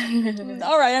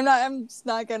all right. I'm just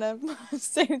not gonna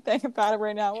say anything about it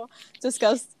right now. We'll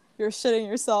discuss your shitting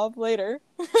yourself later.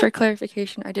 For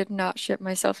clarification, I did not ship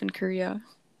myself in Korea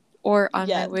or on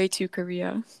my Yes, way to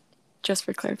Korea. Just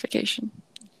for clarification.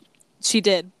 she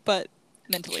did, but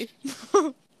mentally.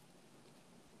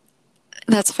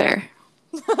 That's fair.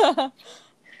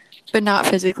 But not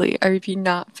physically. I repeat,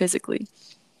 not physically.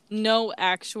 No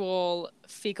actual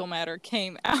fecal matter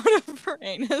came out of her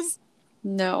anus.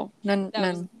 No, none.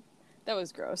 That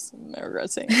was gross. I'm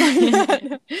regretting.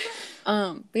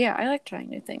 But yeah, I like trying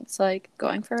new things, like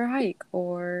going for a hike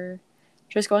or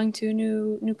just going to a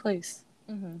new place.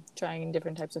 Mm-hmm. Trying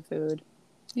different types of food.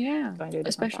 Yeah, Going to a different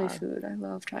especially bar. food. I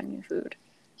love trying new food.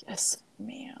 Yes,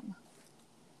 ma'am.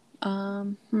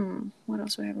 What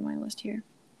else do I have on my list here?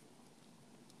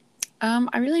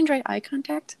 I really enjoy eye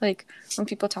contact, like when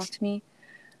people talk to me.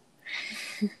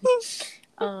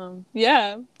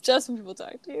 Yeah, just when people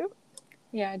talk to you.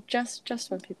 Yeah,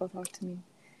 just when people talk to me.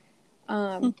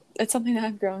 It's something that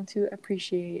I've grown to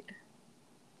appreciate.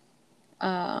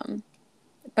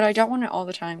 But I don't want it all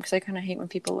the time because I kind of hate when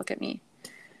people look at me.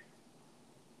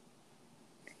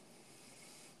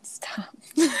 Stop.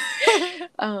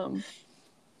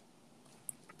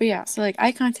 But yeah, so like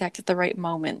eye contact at the right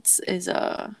moments is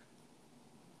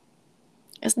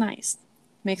nice.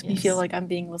 Makes me feel like I'm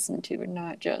being listened to and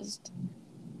not just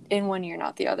in one ear,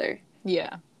 not the other.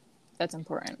 Yeah, that's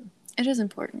important. It is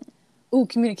important. Ooh,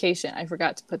 communication. I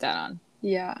forgot to put that on.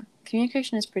 Yeah,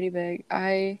 communication is pretty big.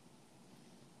 I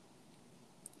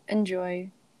enjoy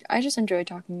I just enjoy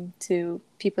talking to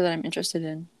people that I'm interested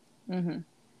in. Mm-hmm.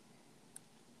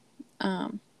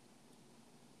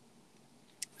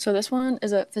 So this one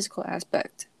is a physical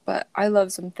aspect, but I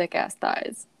love some thick ass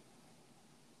thighs.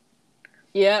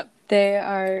 Yep. They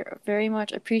are very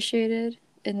much appreciated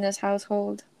in this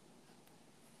household.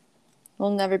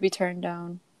 Will never be turned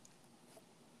down.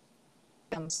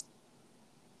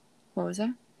 What was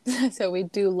that? So we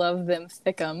do love them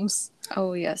thickums.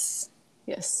 Oh, yes.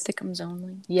 Yes. Thickums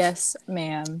only. Yes,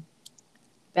 ma'am.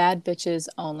 Bad bitches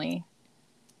only.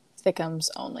 Thickums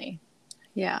only.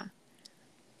 Yeah.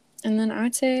 And then I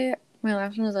would say my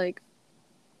last one was like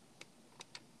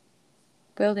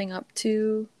building up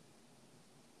to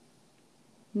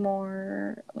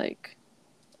more like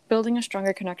building a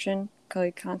stronger connection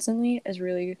like constantly is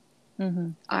really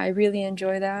I really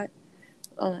enjoy that.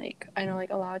 Like I know like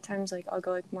a lot of times like I'll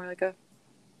go like more like a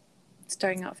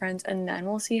starting out friends and then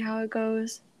we'll see how it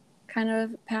goes kind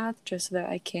of path just so that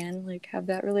I can like have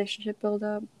that relationship build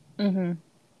up. Because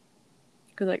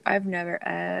like I've never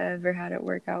ever had it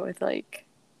work out with like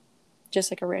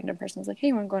just like a random person who's like, hey,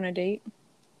 you want to go on a date?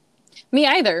 Me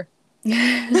either.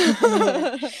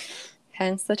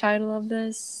 Hence the title of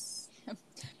this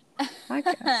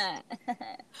podcast.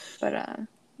 But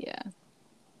yeah.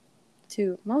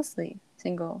 to mostly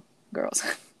single girls.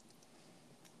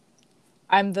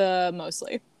 I'm the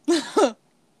mostly.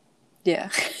 Yeah.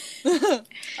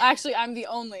 Actually, I'm the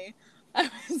only, I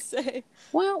would say.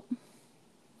 Well,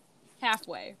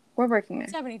 halfway. We're working there.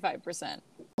 75%. That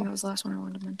was the last one I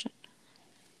wanted to mention.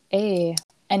 Hey,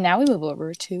 and now we move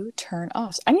over to turn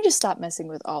offs. I need to stop messing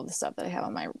with all the stuff that I have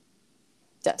on my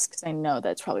desk because I know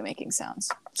that's probably making sounds.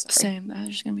 Sorry. Same. There's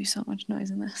just gonna be so much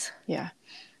noise in this. Yeah.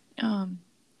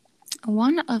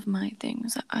 One of my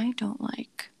things that I don't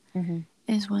like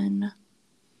is when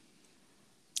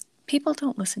people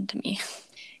don't listen to me.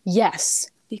 Yes.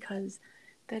 Because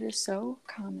that is so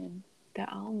common that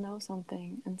I'll know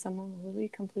something and someone will really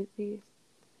completely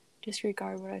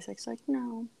disregard what I say. It's like,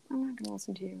 no, I'm not gonna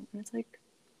listen to you. And it's like,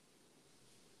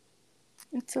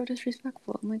 it's so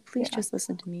disrespectful. I'm like, please just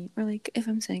listen to me. Or like, if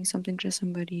I'm saying something to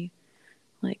somebody,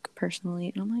 like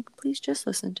personally, and I'm like, please just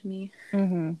listen to me.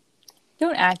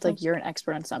 Don't act like you're an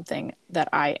expert on something that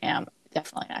I am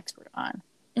definitely an expert on.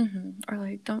 Or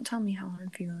like, don't tell me how I'm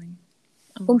feeling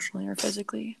emotionally or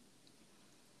physically.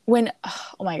 When,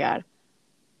 oh my God,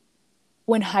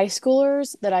 when high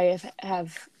schoolers that I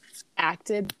have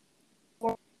acted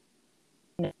or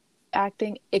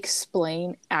acting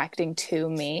explain acting to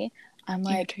me, I'm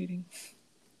like, irritating.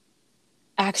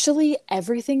 Actually,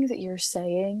 everything that you're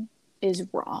saying is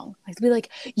wrong. Like, to be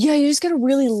like, yeah, you just gotta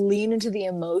really lean into the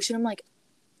emotion. I'm like,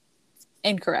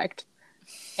 incorrect.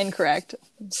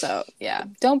 So yeah,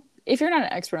 don't, if you're not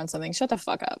an expert on something, shut the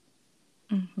fuck up.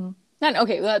 Not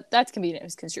okay, that's can be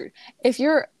misconstrued. If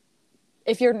you're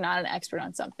not an expert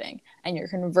on something and you're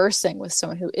conversing with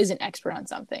someone who is an expert on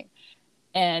something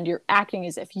and you're acting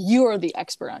as if you're the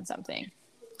expert on something,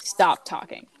 stop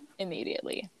talking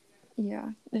immediately.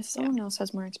 Yeah, if someone else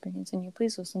has more experience than you,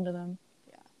 please listen to them.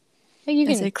 Like you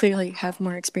can, as they clearly have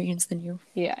more experience than you.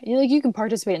 Yeah, you can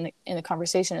participate in the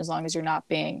conversation as long as you're not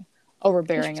being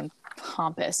overbearing and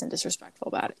pompous and disrespectful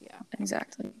about it. Yeah,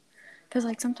 exactly. Because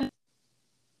like sometimes,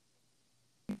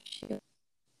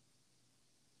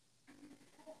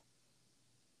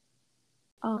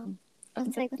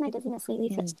 it's like with my dizziness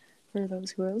lately. For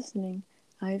those who are listening,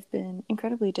 I've been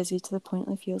incredibly dizzy to the point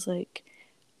it feels like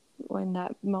when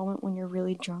that moment when you're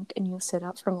really drunk and you sit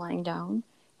up from lying down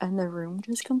and the room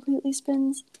just completely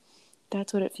spins.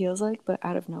 That's what it feels like, but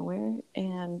out of nowhere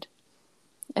and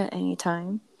at any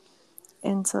time.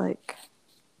 And so like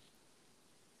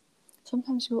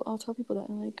sometimes I'll tell people that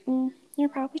I'm like, you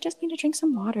probably just need to drink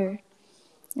some water.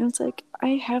 And it's like,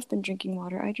 I have been drinking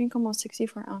water. I drink almost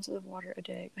 64 ounces of water a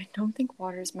day. I don't think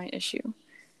water is my issue.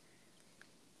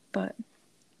 But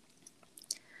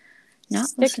not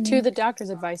stick listening. to the doctor's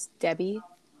advice, Debbie.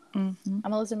 I'm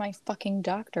gonna listen to my fucking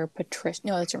doctor, Patricia.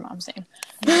 No, that's your mom's name.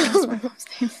 That's my mom's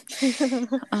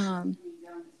name.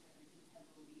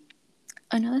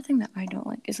 Another thing that I don't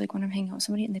like is like when I'm hanging out with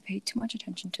somebody and they pay too much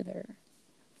attention to their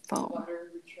phone.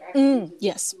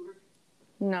 Yes.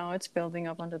 No, it's building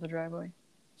up onto the driveway.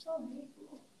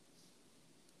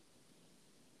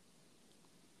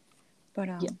 But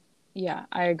yeah,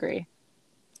 I agree.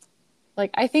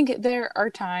 Like, I think there are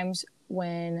times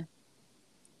when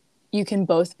you can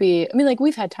both be, I mean, like,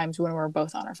 we've had times when we're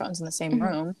both on our phones in the same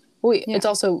room. It's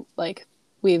also like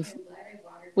we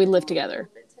live together.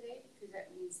 Because that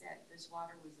means that this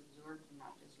water was absorbed and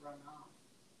not just run off.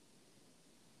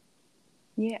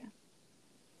 Yeah.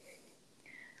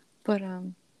 But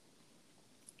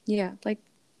yeah, like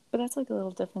But that's like a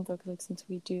little different though, because like since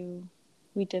we did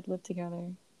live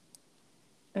together,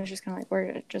 it was just kind of like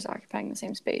we're just occupying the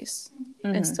same space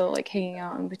and still like hanging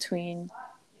out in between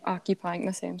occupying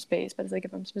the same space. But it's like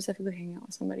if I'm specifically hanging out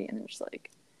with somebody and they're just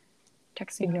like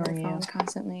texting on their phone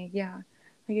constantly,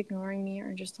 like ignoring me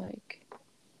or just like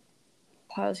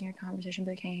pausing a conversation,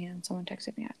 be like, hey, someone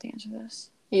texted me, I have to answer this.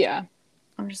 Yeah.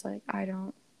 I'm just like,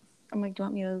 I'm like, do you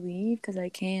want me to leave? Because I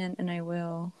can and I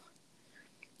will.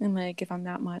 And like, if I'm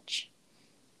that much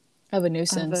of a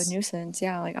nuisance,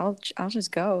 yeah, like I'll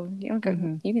just go. You don't go.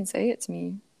 You can say it to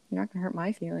me. You're not gonna hurt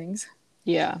my feelings.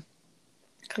 Yeah.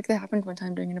 Like that happened one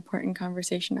time during an important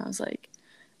conversation. I was like,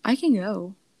 I can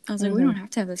go. I was like, we don't have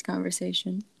to have this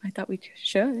conversation. I thought we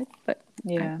should, but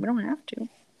we don't have to.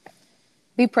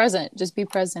 Be present. Just be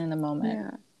present in the moment.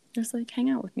 Yeah. Just like hang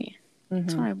out with me.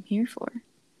 That's what I'm here for.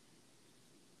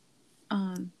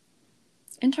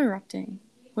 Interrupting,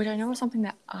 which I know is something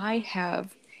that I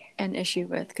have an issue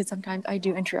with because sometimes I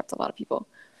do interrupt a lot of people,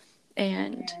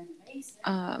 and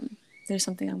there's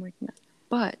something I'm working on.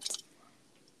 But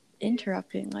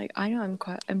interrupting, like I know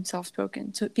I'm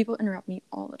soft-spoken, so people interrupt me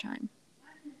all the time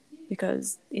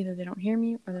because either they don't hear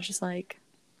me or they're just like,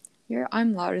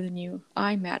 I'm louder than you,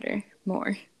 I matter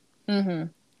more. But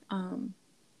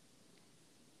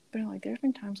like there's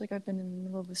been times like I've been in the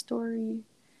middle of a story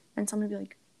and someone would be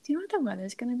like, do you know what the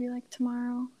weather's gonna be like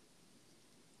tomorrow?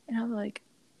 And I was like,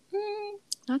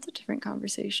 that's a different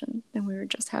conversation than we were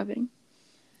just having.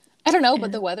 I don't know,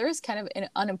 but the weather is kind of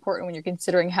unimportant when you're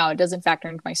considering how it doesn't factor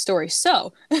into my story.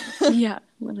 So yeah,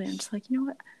 literally, I'm just like, you know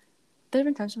what? There have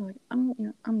been times where I'm like,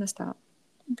 I'm gonna stop.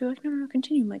 And be like, no,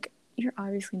 continue. I'm like, you're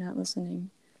obviously not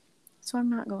listening, so I'm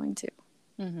not going to.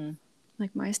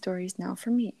 Like my story is now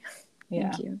for me.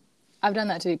 Thank you. I've done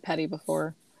that to be petty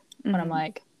before, when I'm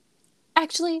like,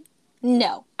 actually,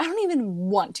 no, I don't even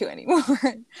want to anymore.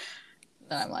 Then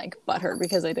I'm like butthurt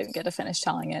because I didn't get to finish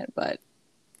telling it, but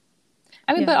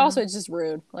I mean, but also it's just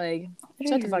rude. Like,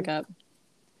 shut the fuck up.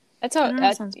 That's how.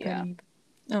 Petty.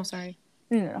 Oh, sorry.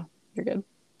 No, you're good.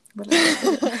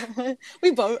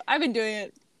 I've been doing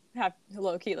it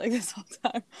low key like this whole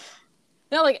time.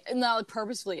 Not like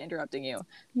purposefully interrupting you,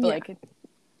 but like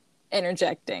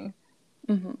interjecting.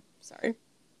 Sorry.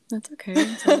 That's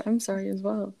okay. I'm sorry as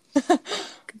well.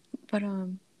 But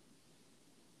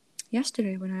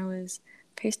yesterday when I was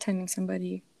FaceTiming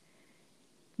somebody,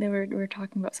 we were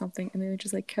talking about something, and they were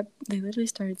just like they literally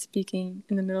started speaking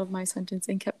in the middle of my sentence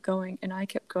and kept going, and I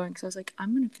kept going, so I was like,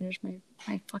 I'm gonna finish my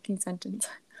fucking sentence.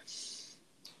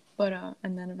 But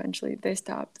and then eventually they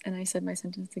stopped, and I said my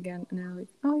sentence again, and they were like,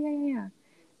 oh yeah,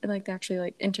 and like they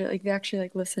actually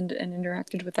listened and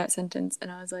interacted with that sentence, and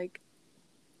I was like,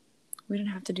 we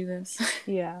didn't have to do this.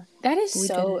 Yeah, that is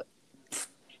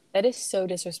so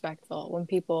disrespectful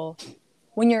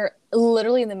when you're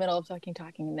literally in the middle of fucking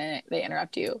talking and then they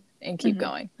interrupt you and keep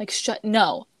going. Like, this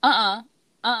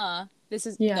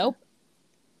is nope.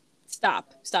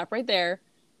 Stop right there.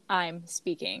 I'm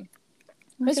speaking.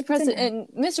 Like Mr.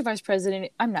 President, Mr. Vice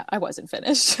President, I wasn't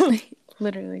finished.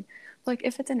 Literally. Like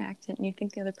if it's an accent and you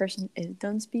think the other person is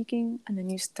done speaking and then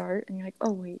you start and you're like,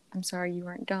 oh wait, I'm sorry, you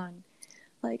weren't done.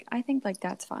 Like, I think, like,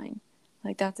 that's fine.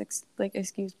 Like, that's,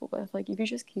 excusable. But, if, like, if you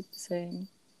just keep saying...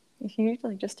 If you,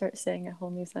 like, just start saying a whole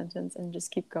new sentence and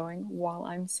just keep going while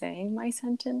I'm saying my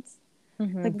sentence,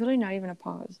 like, literally not even a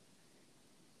pause.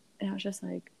 And I was just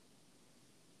like,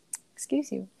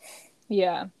 excuse you.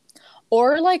 Yeah.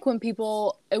 Or, like, when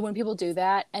people do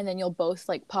that, and then you'll both,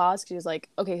 like, pause, because you're like,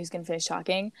 okay, who's going to finish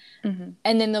talking? And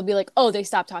then they'll be like, oh, they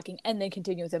stopped talking, and then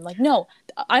continue with them. Like, no,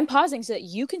 I'm pausing so that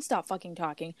you can stop fucking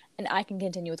talking, and I can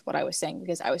continue with what I was saying,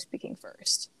 because I was speaking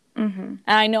first. And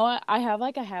I know I have,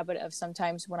 like, a habit of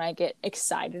sometimes when I get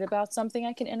excited about something,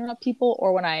 I can interrupt people,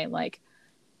 or when I, like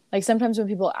sometimes when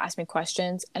people ask me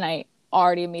questions, and I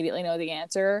already immediately know the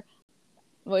answer,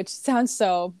 which sounds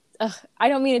so... I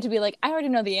don't mean it to be like I already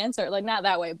know the answer, like not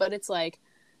that way, but it's like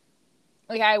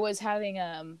I was having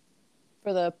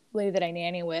for the lady that I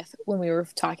nanny with, when we were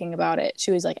talking about it,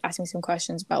 she was like asking some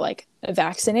questions about like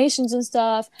vaccinations and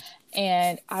stuff,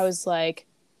 and I was like,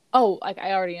 oh, like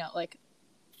I already know, like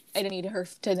I didn't need her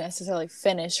to necessarily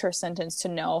finish her sentence to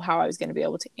know how I was going to be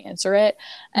able to answer it,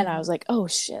 and I was like, oh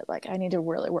shit, like I need to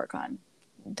really work on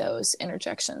those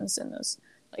interjections and those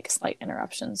like slight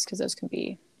interruptions, because those can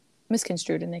be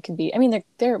misconstrued, and they can be, I mean,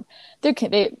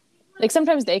 they like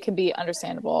sometimes they can be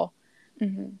understandable.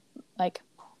 Like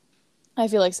I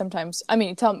feel like sometimes, I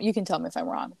mean, you can tell me if I'm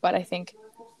wrong, but I think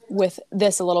with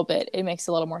this a little bit, it makes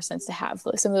a little more sense to have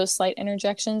some of those slight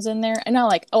interjections in there, and not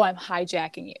like, oh, I'm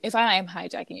hijacking you. If I am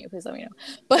hijacking you, please let me know.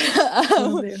 But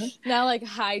not like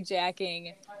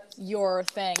hijacking your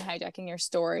thing, hijacking your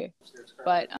story.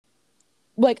 But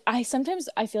like I sometimes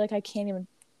I feel like I can't even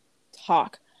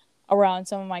talk around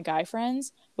some of my guy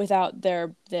friends without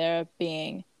there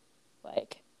being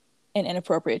like an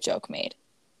inappropriate joke made.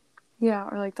 Yeah,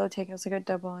 or like they'll take it as like a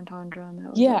double entendre, and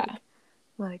that was Yeah.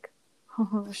 like,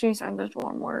 oh, she said this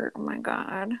one word. Oh my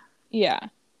god. Yeah.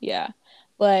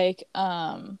 Like,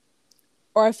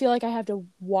 or I feel like I have to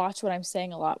watch what I'm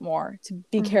saying a lot more to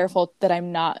be careful that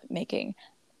I'm not making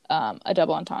a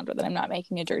double entendre, that I'm not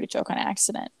making a dirty joke on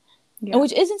accident. Yeah. And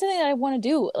which isn't something that I want to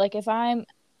do. Like if I'm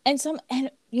and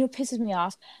you know, pisses me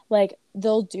off, like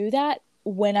they'll do that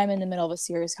when I'm in the middle of a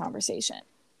serious conversation.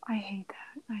 I hate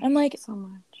that. I'm like, so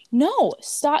much. No,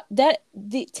 stop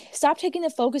stop taking the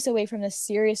focus away from this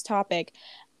serious topic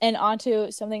and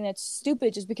onto something that's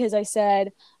stupid just because I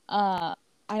said I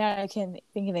can't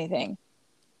think of anything.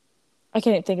 I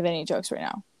can't think of any jokes right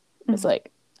now. It's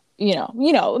like, you know,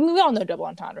 I mean, we all know double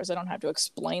entendres. I don't have to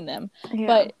explain them. Yeah.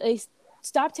 But they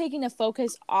stop taking the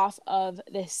focus off of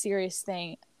this serious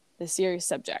thing, the serious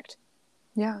subject.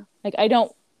 Yeah. Like I'm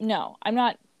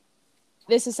not.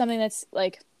 This is something that's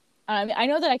like, I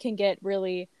know that I can get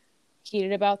really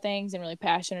heated about things and really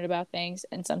passionate about things,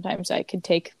 and sometimes I can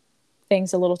take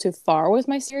things a little too far with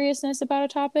my seriousness about a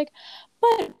topic.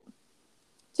 But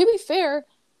to be fair,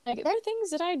 like there are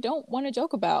things that I don't want to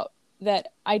joke about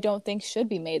that I don't think should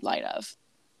be made light of.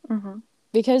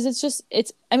 Because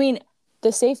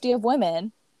the safety of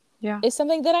women is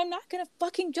something that I'm not gonna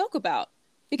fucking joke about,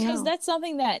 because that's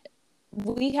something that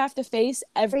we have to face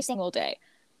every single day.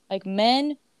 Like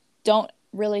men don't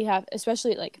really have,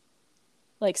 especially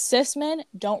like cis men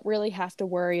don't really have to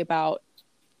worry about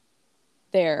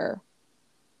their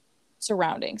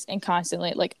surroundings and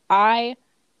constantly like I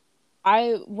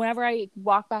whenever I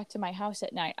walk back to my house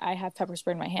at night, I have pepper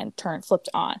spray in my hand flipped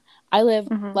on. I live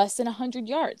less than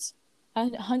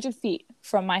 100 feet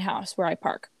from my house where I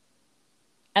park,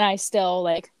 and I still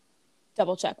like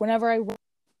double check whenever I run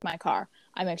my car.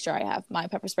 I make sure I have my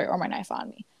pepper spray or my knife on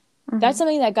me. That's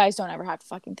something that guys don't ever have to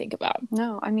fucking think about.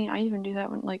 No, I mean, I even do that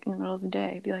when, like, in the middle of the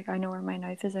day. Be like, I know where my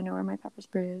knife is. I know where my pepper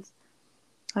spray is.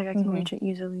 Like, I can reach it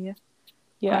easily.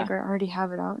 Yeah. Like, I already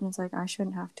have it out, and it's like, I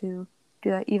shouldn't have to do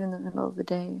that even in the middle of the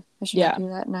day. I should have to do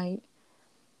that at night.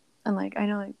 And, like, I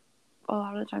know, like, a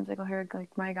lot of the times, like, I'll hear, like,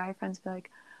 my guy friends be like,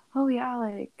 oh, yeah,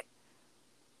 like,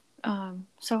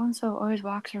 so-and-so always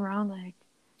walks around, like,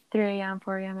 3 a.m.,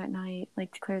 4 a.m. at night,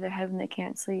 like, to clear their head when they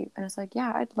can't sleep. And it's like,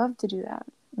 yeah, I'd love to do that.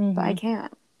 But I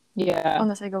can't. Yeah.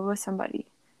 Unless I go with somebody.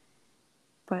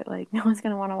 But, like, no one's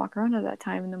going to want to walk around at that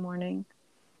time in the morning.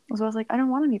 So I was like, I don't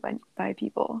want to be by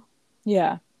people.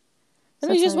 Yeah.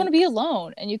 So you just want to be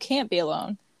alone, and you can't be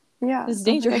alone. Yeah. It's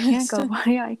dangerous.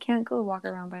 I can't go walk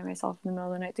around by myself in the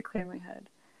middle of the night to clear my head.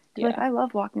 Yeah. Like, I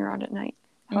love walking around at night.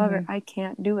 However, I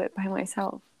can't do it by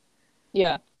myself.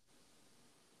 Yeah.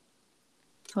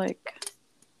 Like,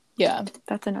 yeah.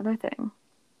 That's another thing.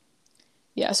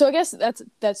 Yeah, so I guess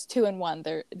that's 2 in 1.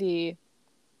 The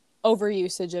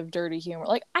overusage of dirty humor.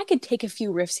 Like, I could take a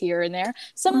few riffs here and there.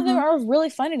 Some of them are really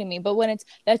funny to me, but when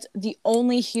that's the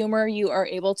only humor you are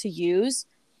able to use,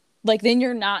 like, then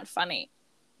you're not funny.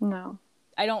 No.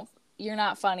 You're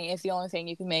not funny if the only thing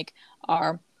you can make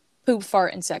are poop,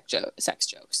 fart, and sex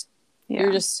jokes.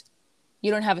 Yeah.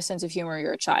 You don't have a sense of humor.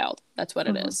 You're a child. That's what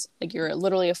it is. Like, you're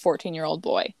literally a 14-year-old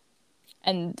boy.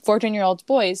 And 14-year-old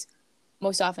boys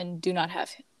most often do not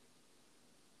have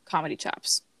comedy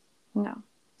chops. No.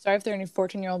 Sorry if there are any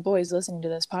 14-year-old boys listening to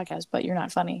this podcast, but you're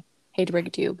not funny. Hate to break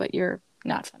it to you, but you're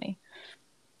not funny.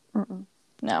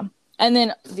 No. And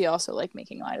then they also like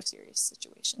making light of serious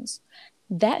situations.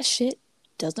 That shit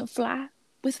doesn't fly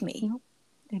with me. Nope.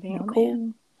 It ain't cool.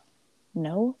 Man.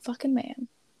 No fucking man.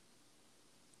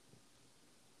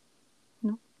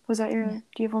 No. Was that your... Do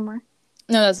you have one more?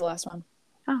 No, that's the last one.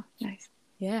 Oh, nice.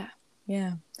 Yeah.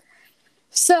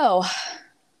 So,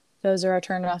 those are our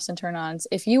turn-offs and turn-ons.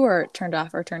 If you were turned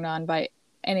off or turned on by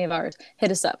any of ours,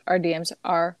 hit us up. Our DMs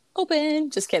are open.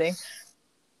 Just kidding.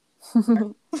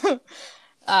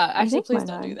 Actually, please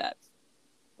don't do that.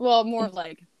 Well, more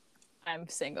like, I'm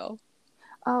single.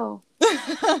 Oh.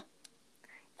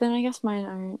 Then I guess mine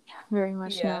aren't very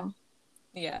much now.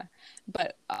 Yeah.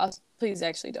 But please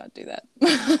actually don't do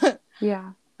that.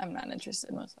 Yeah. I'm not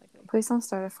interested, most likely. Please don't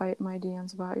start a fight in my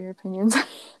DMs about your opinions.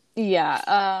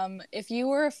 Yeah. If you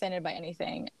were offended by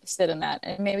anything, sit in that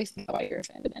and maybe think about why you're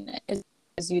offended in it.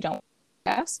 Is you don't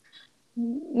ass.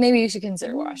 Maybe you should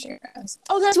consider washing your hands.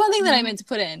 Oh, that's one thing that I meant to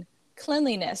put in.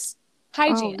 Cleanliness.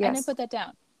 Hygiene. I didn't put that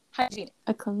down. Hygiene.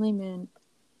 A cleanly man.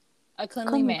 A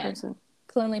cleanly man. Person.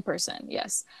 Cleanly person,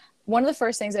 yes. One of the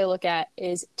first things I look at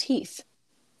is teeth.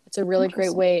 It's a really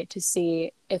great way to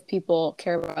see if people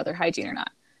care about their hygiene or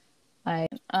not.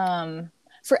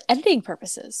 For editing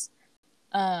purposes.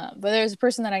 But there's a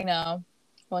person that I know,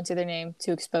 I won't say their name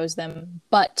to expose them,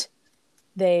 but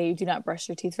they do not brush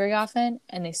their teeth very often,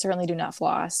 and they certainly do not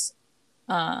floss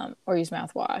or use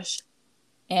mouthwash.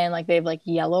 And like they have like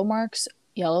yellow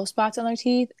spots on their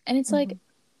teeth, and it's like,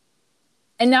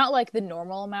 and not like the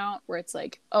normal amount where it's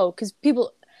like, oh, because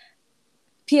people,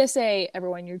 PSA,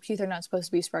 everyone, your teeth are not supposed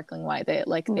to be sparkling white. They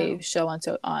show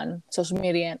on social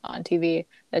media and on TV.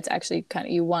 That's actually kind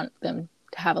of, you want them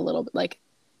to have a little bit, like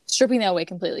stripping that away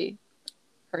completely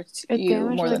hurts you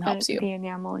more than helps you. The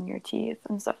enamel in your teeth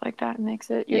and stuff like that makes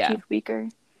your teeth weaker.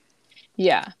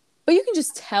 Yeah, but you can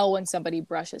just tell when somebody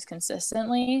brushes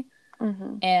consistently,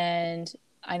 and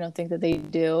I don't think that they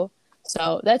do.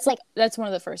 So that's one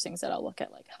of the first things that I'll look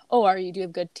at. Like, oh, do you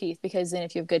have good teeth? Because then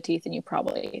if you have good teeth, then you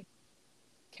probably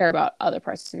care about other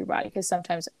parts of your body. Because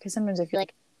sometimes if you're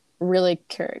like really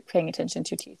paying attention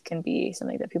to your teeth, can be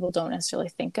something that people don't necessarily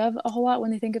think of a whole lot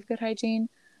when they think of good hygiene,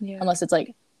 unless it's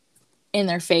like in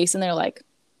their face and they're like,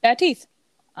 bad teeth.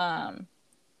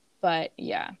 But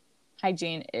yeah,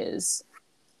 hygiene is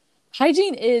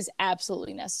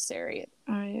absolutely necessary.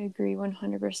 I agree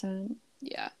 100%.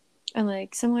 Yeah. And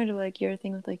like similar to like your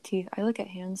thing with like teeth, I look at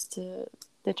hands to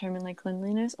determine like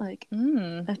cleanliness, like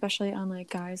especially on like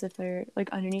guys, if they're like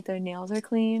underneath their nails are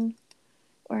clean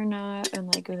or not,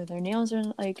 and like whether their nails are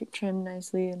like trimmed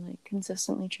nicely and like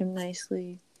consistently trimmed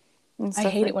nicely. And I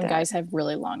hate it when guys have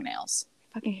really long nails.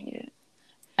 I fucking hate it.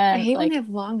 And I hate when they have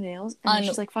long nails and it's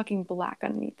just like fucking black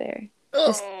underneath there.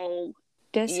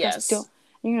 Disgusting.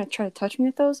 You're gonna try to touch me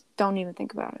with those? Don't even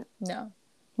think about it. No.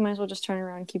 You might as well just turn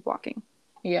around and keep walking.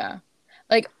 Yeah.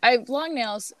 Like, I have long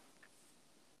nails.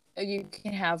 You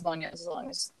can have long nails as long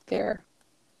as they're,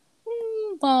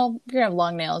 well, if you're gonna have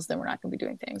long nails, then we're not gonna be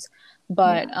doing things.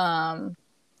 But,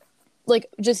 like,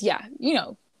 just,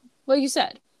 what you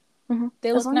said.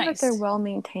 They look nice. As they're well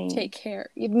maintained. Take care.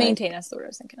 You maintain, that's the word I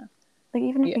was thinking of. Like,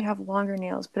 even if you have longer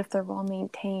nails, but if they're well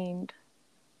maintained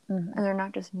and they're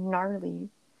not just gnarly,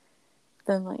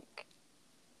 then, like,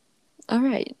 all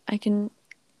right,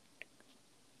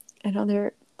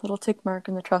 another little tick mark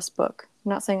in the trust book. I'm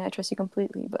not saying I trust you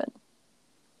completely, but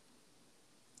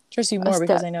trust you more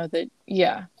because I know that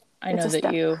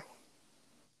you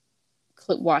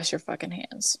wash your fucking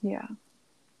hands. Yeah.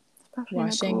 Especially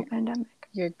washing in a pandemic.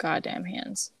 Your goddamn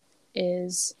hands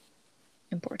is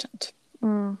important.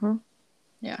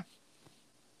 Yeah.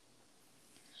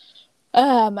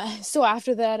 So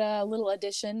after that little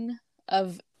addition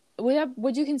of,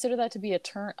 would you consider that to be a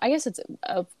turn? I guess it's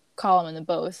a column in the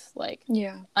both. Like,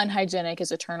 unhygienic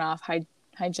is a turn off,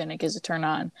 hygienic is a turn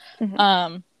on.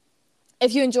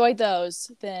 If you enjoyed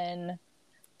those, then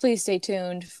please stay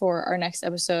tuned for our next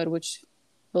episode, which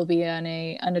will be on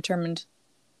a undetermined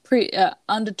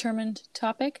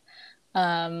topic.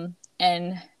 And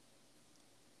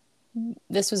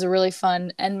this was a really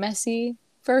fun and messy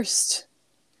first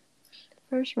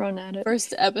run at it.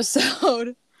 First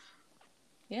episode.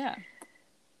 Yeah.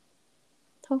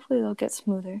 Hopefully they'll get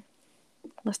smoother.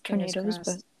 Less tornadoes,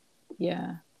 but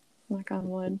yeah. Knock on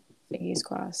wood. Fingers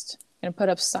crossed. I'm gonna put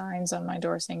up signs on my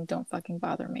door saying, "Don't fucking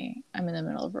bother me. I'm in the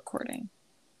middle of recording."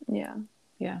 Yeah.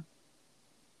 Yeah.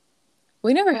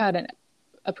 We never had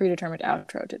a predetermined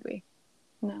outro, did we?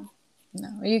 No.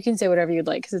 No. You can say whatever you'd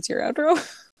like because it's your outro.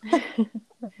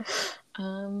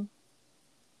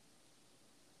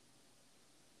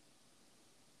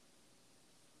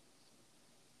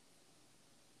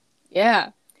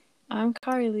 Yeah. I'm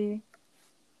Carly.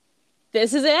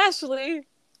 This is Ashley.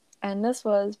 And this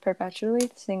was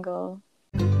Perpetually Single.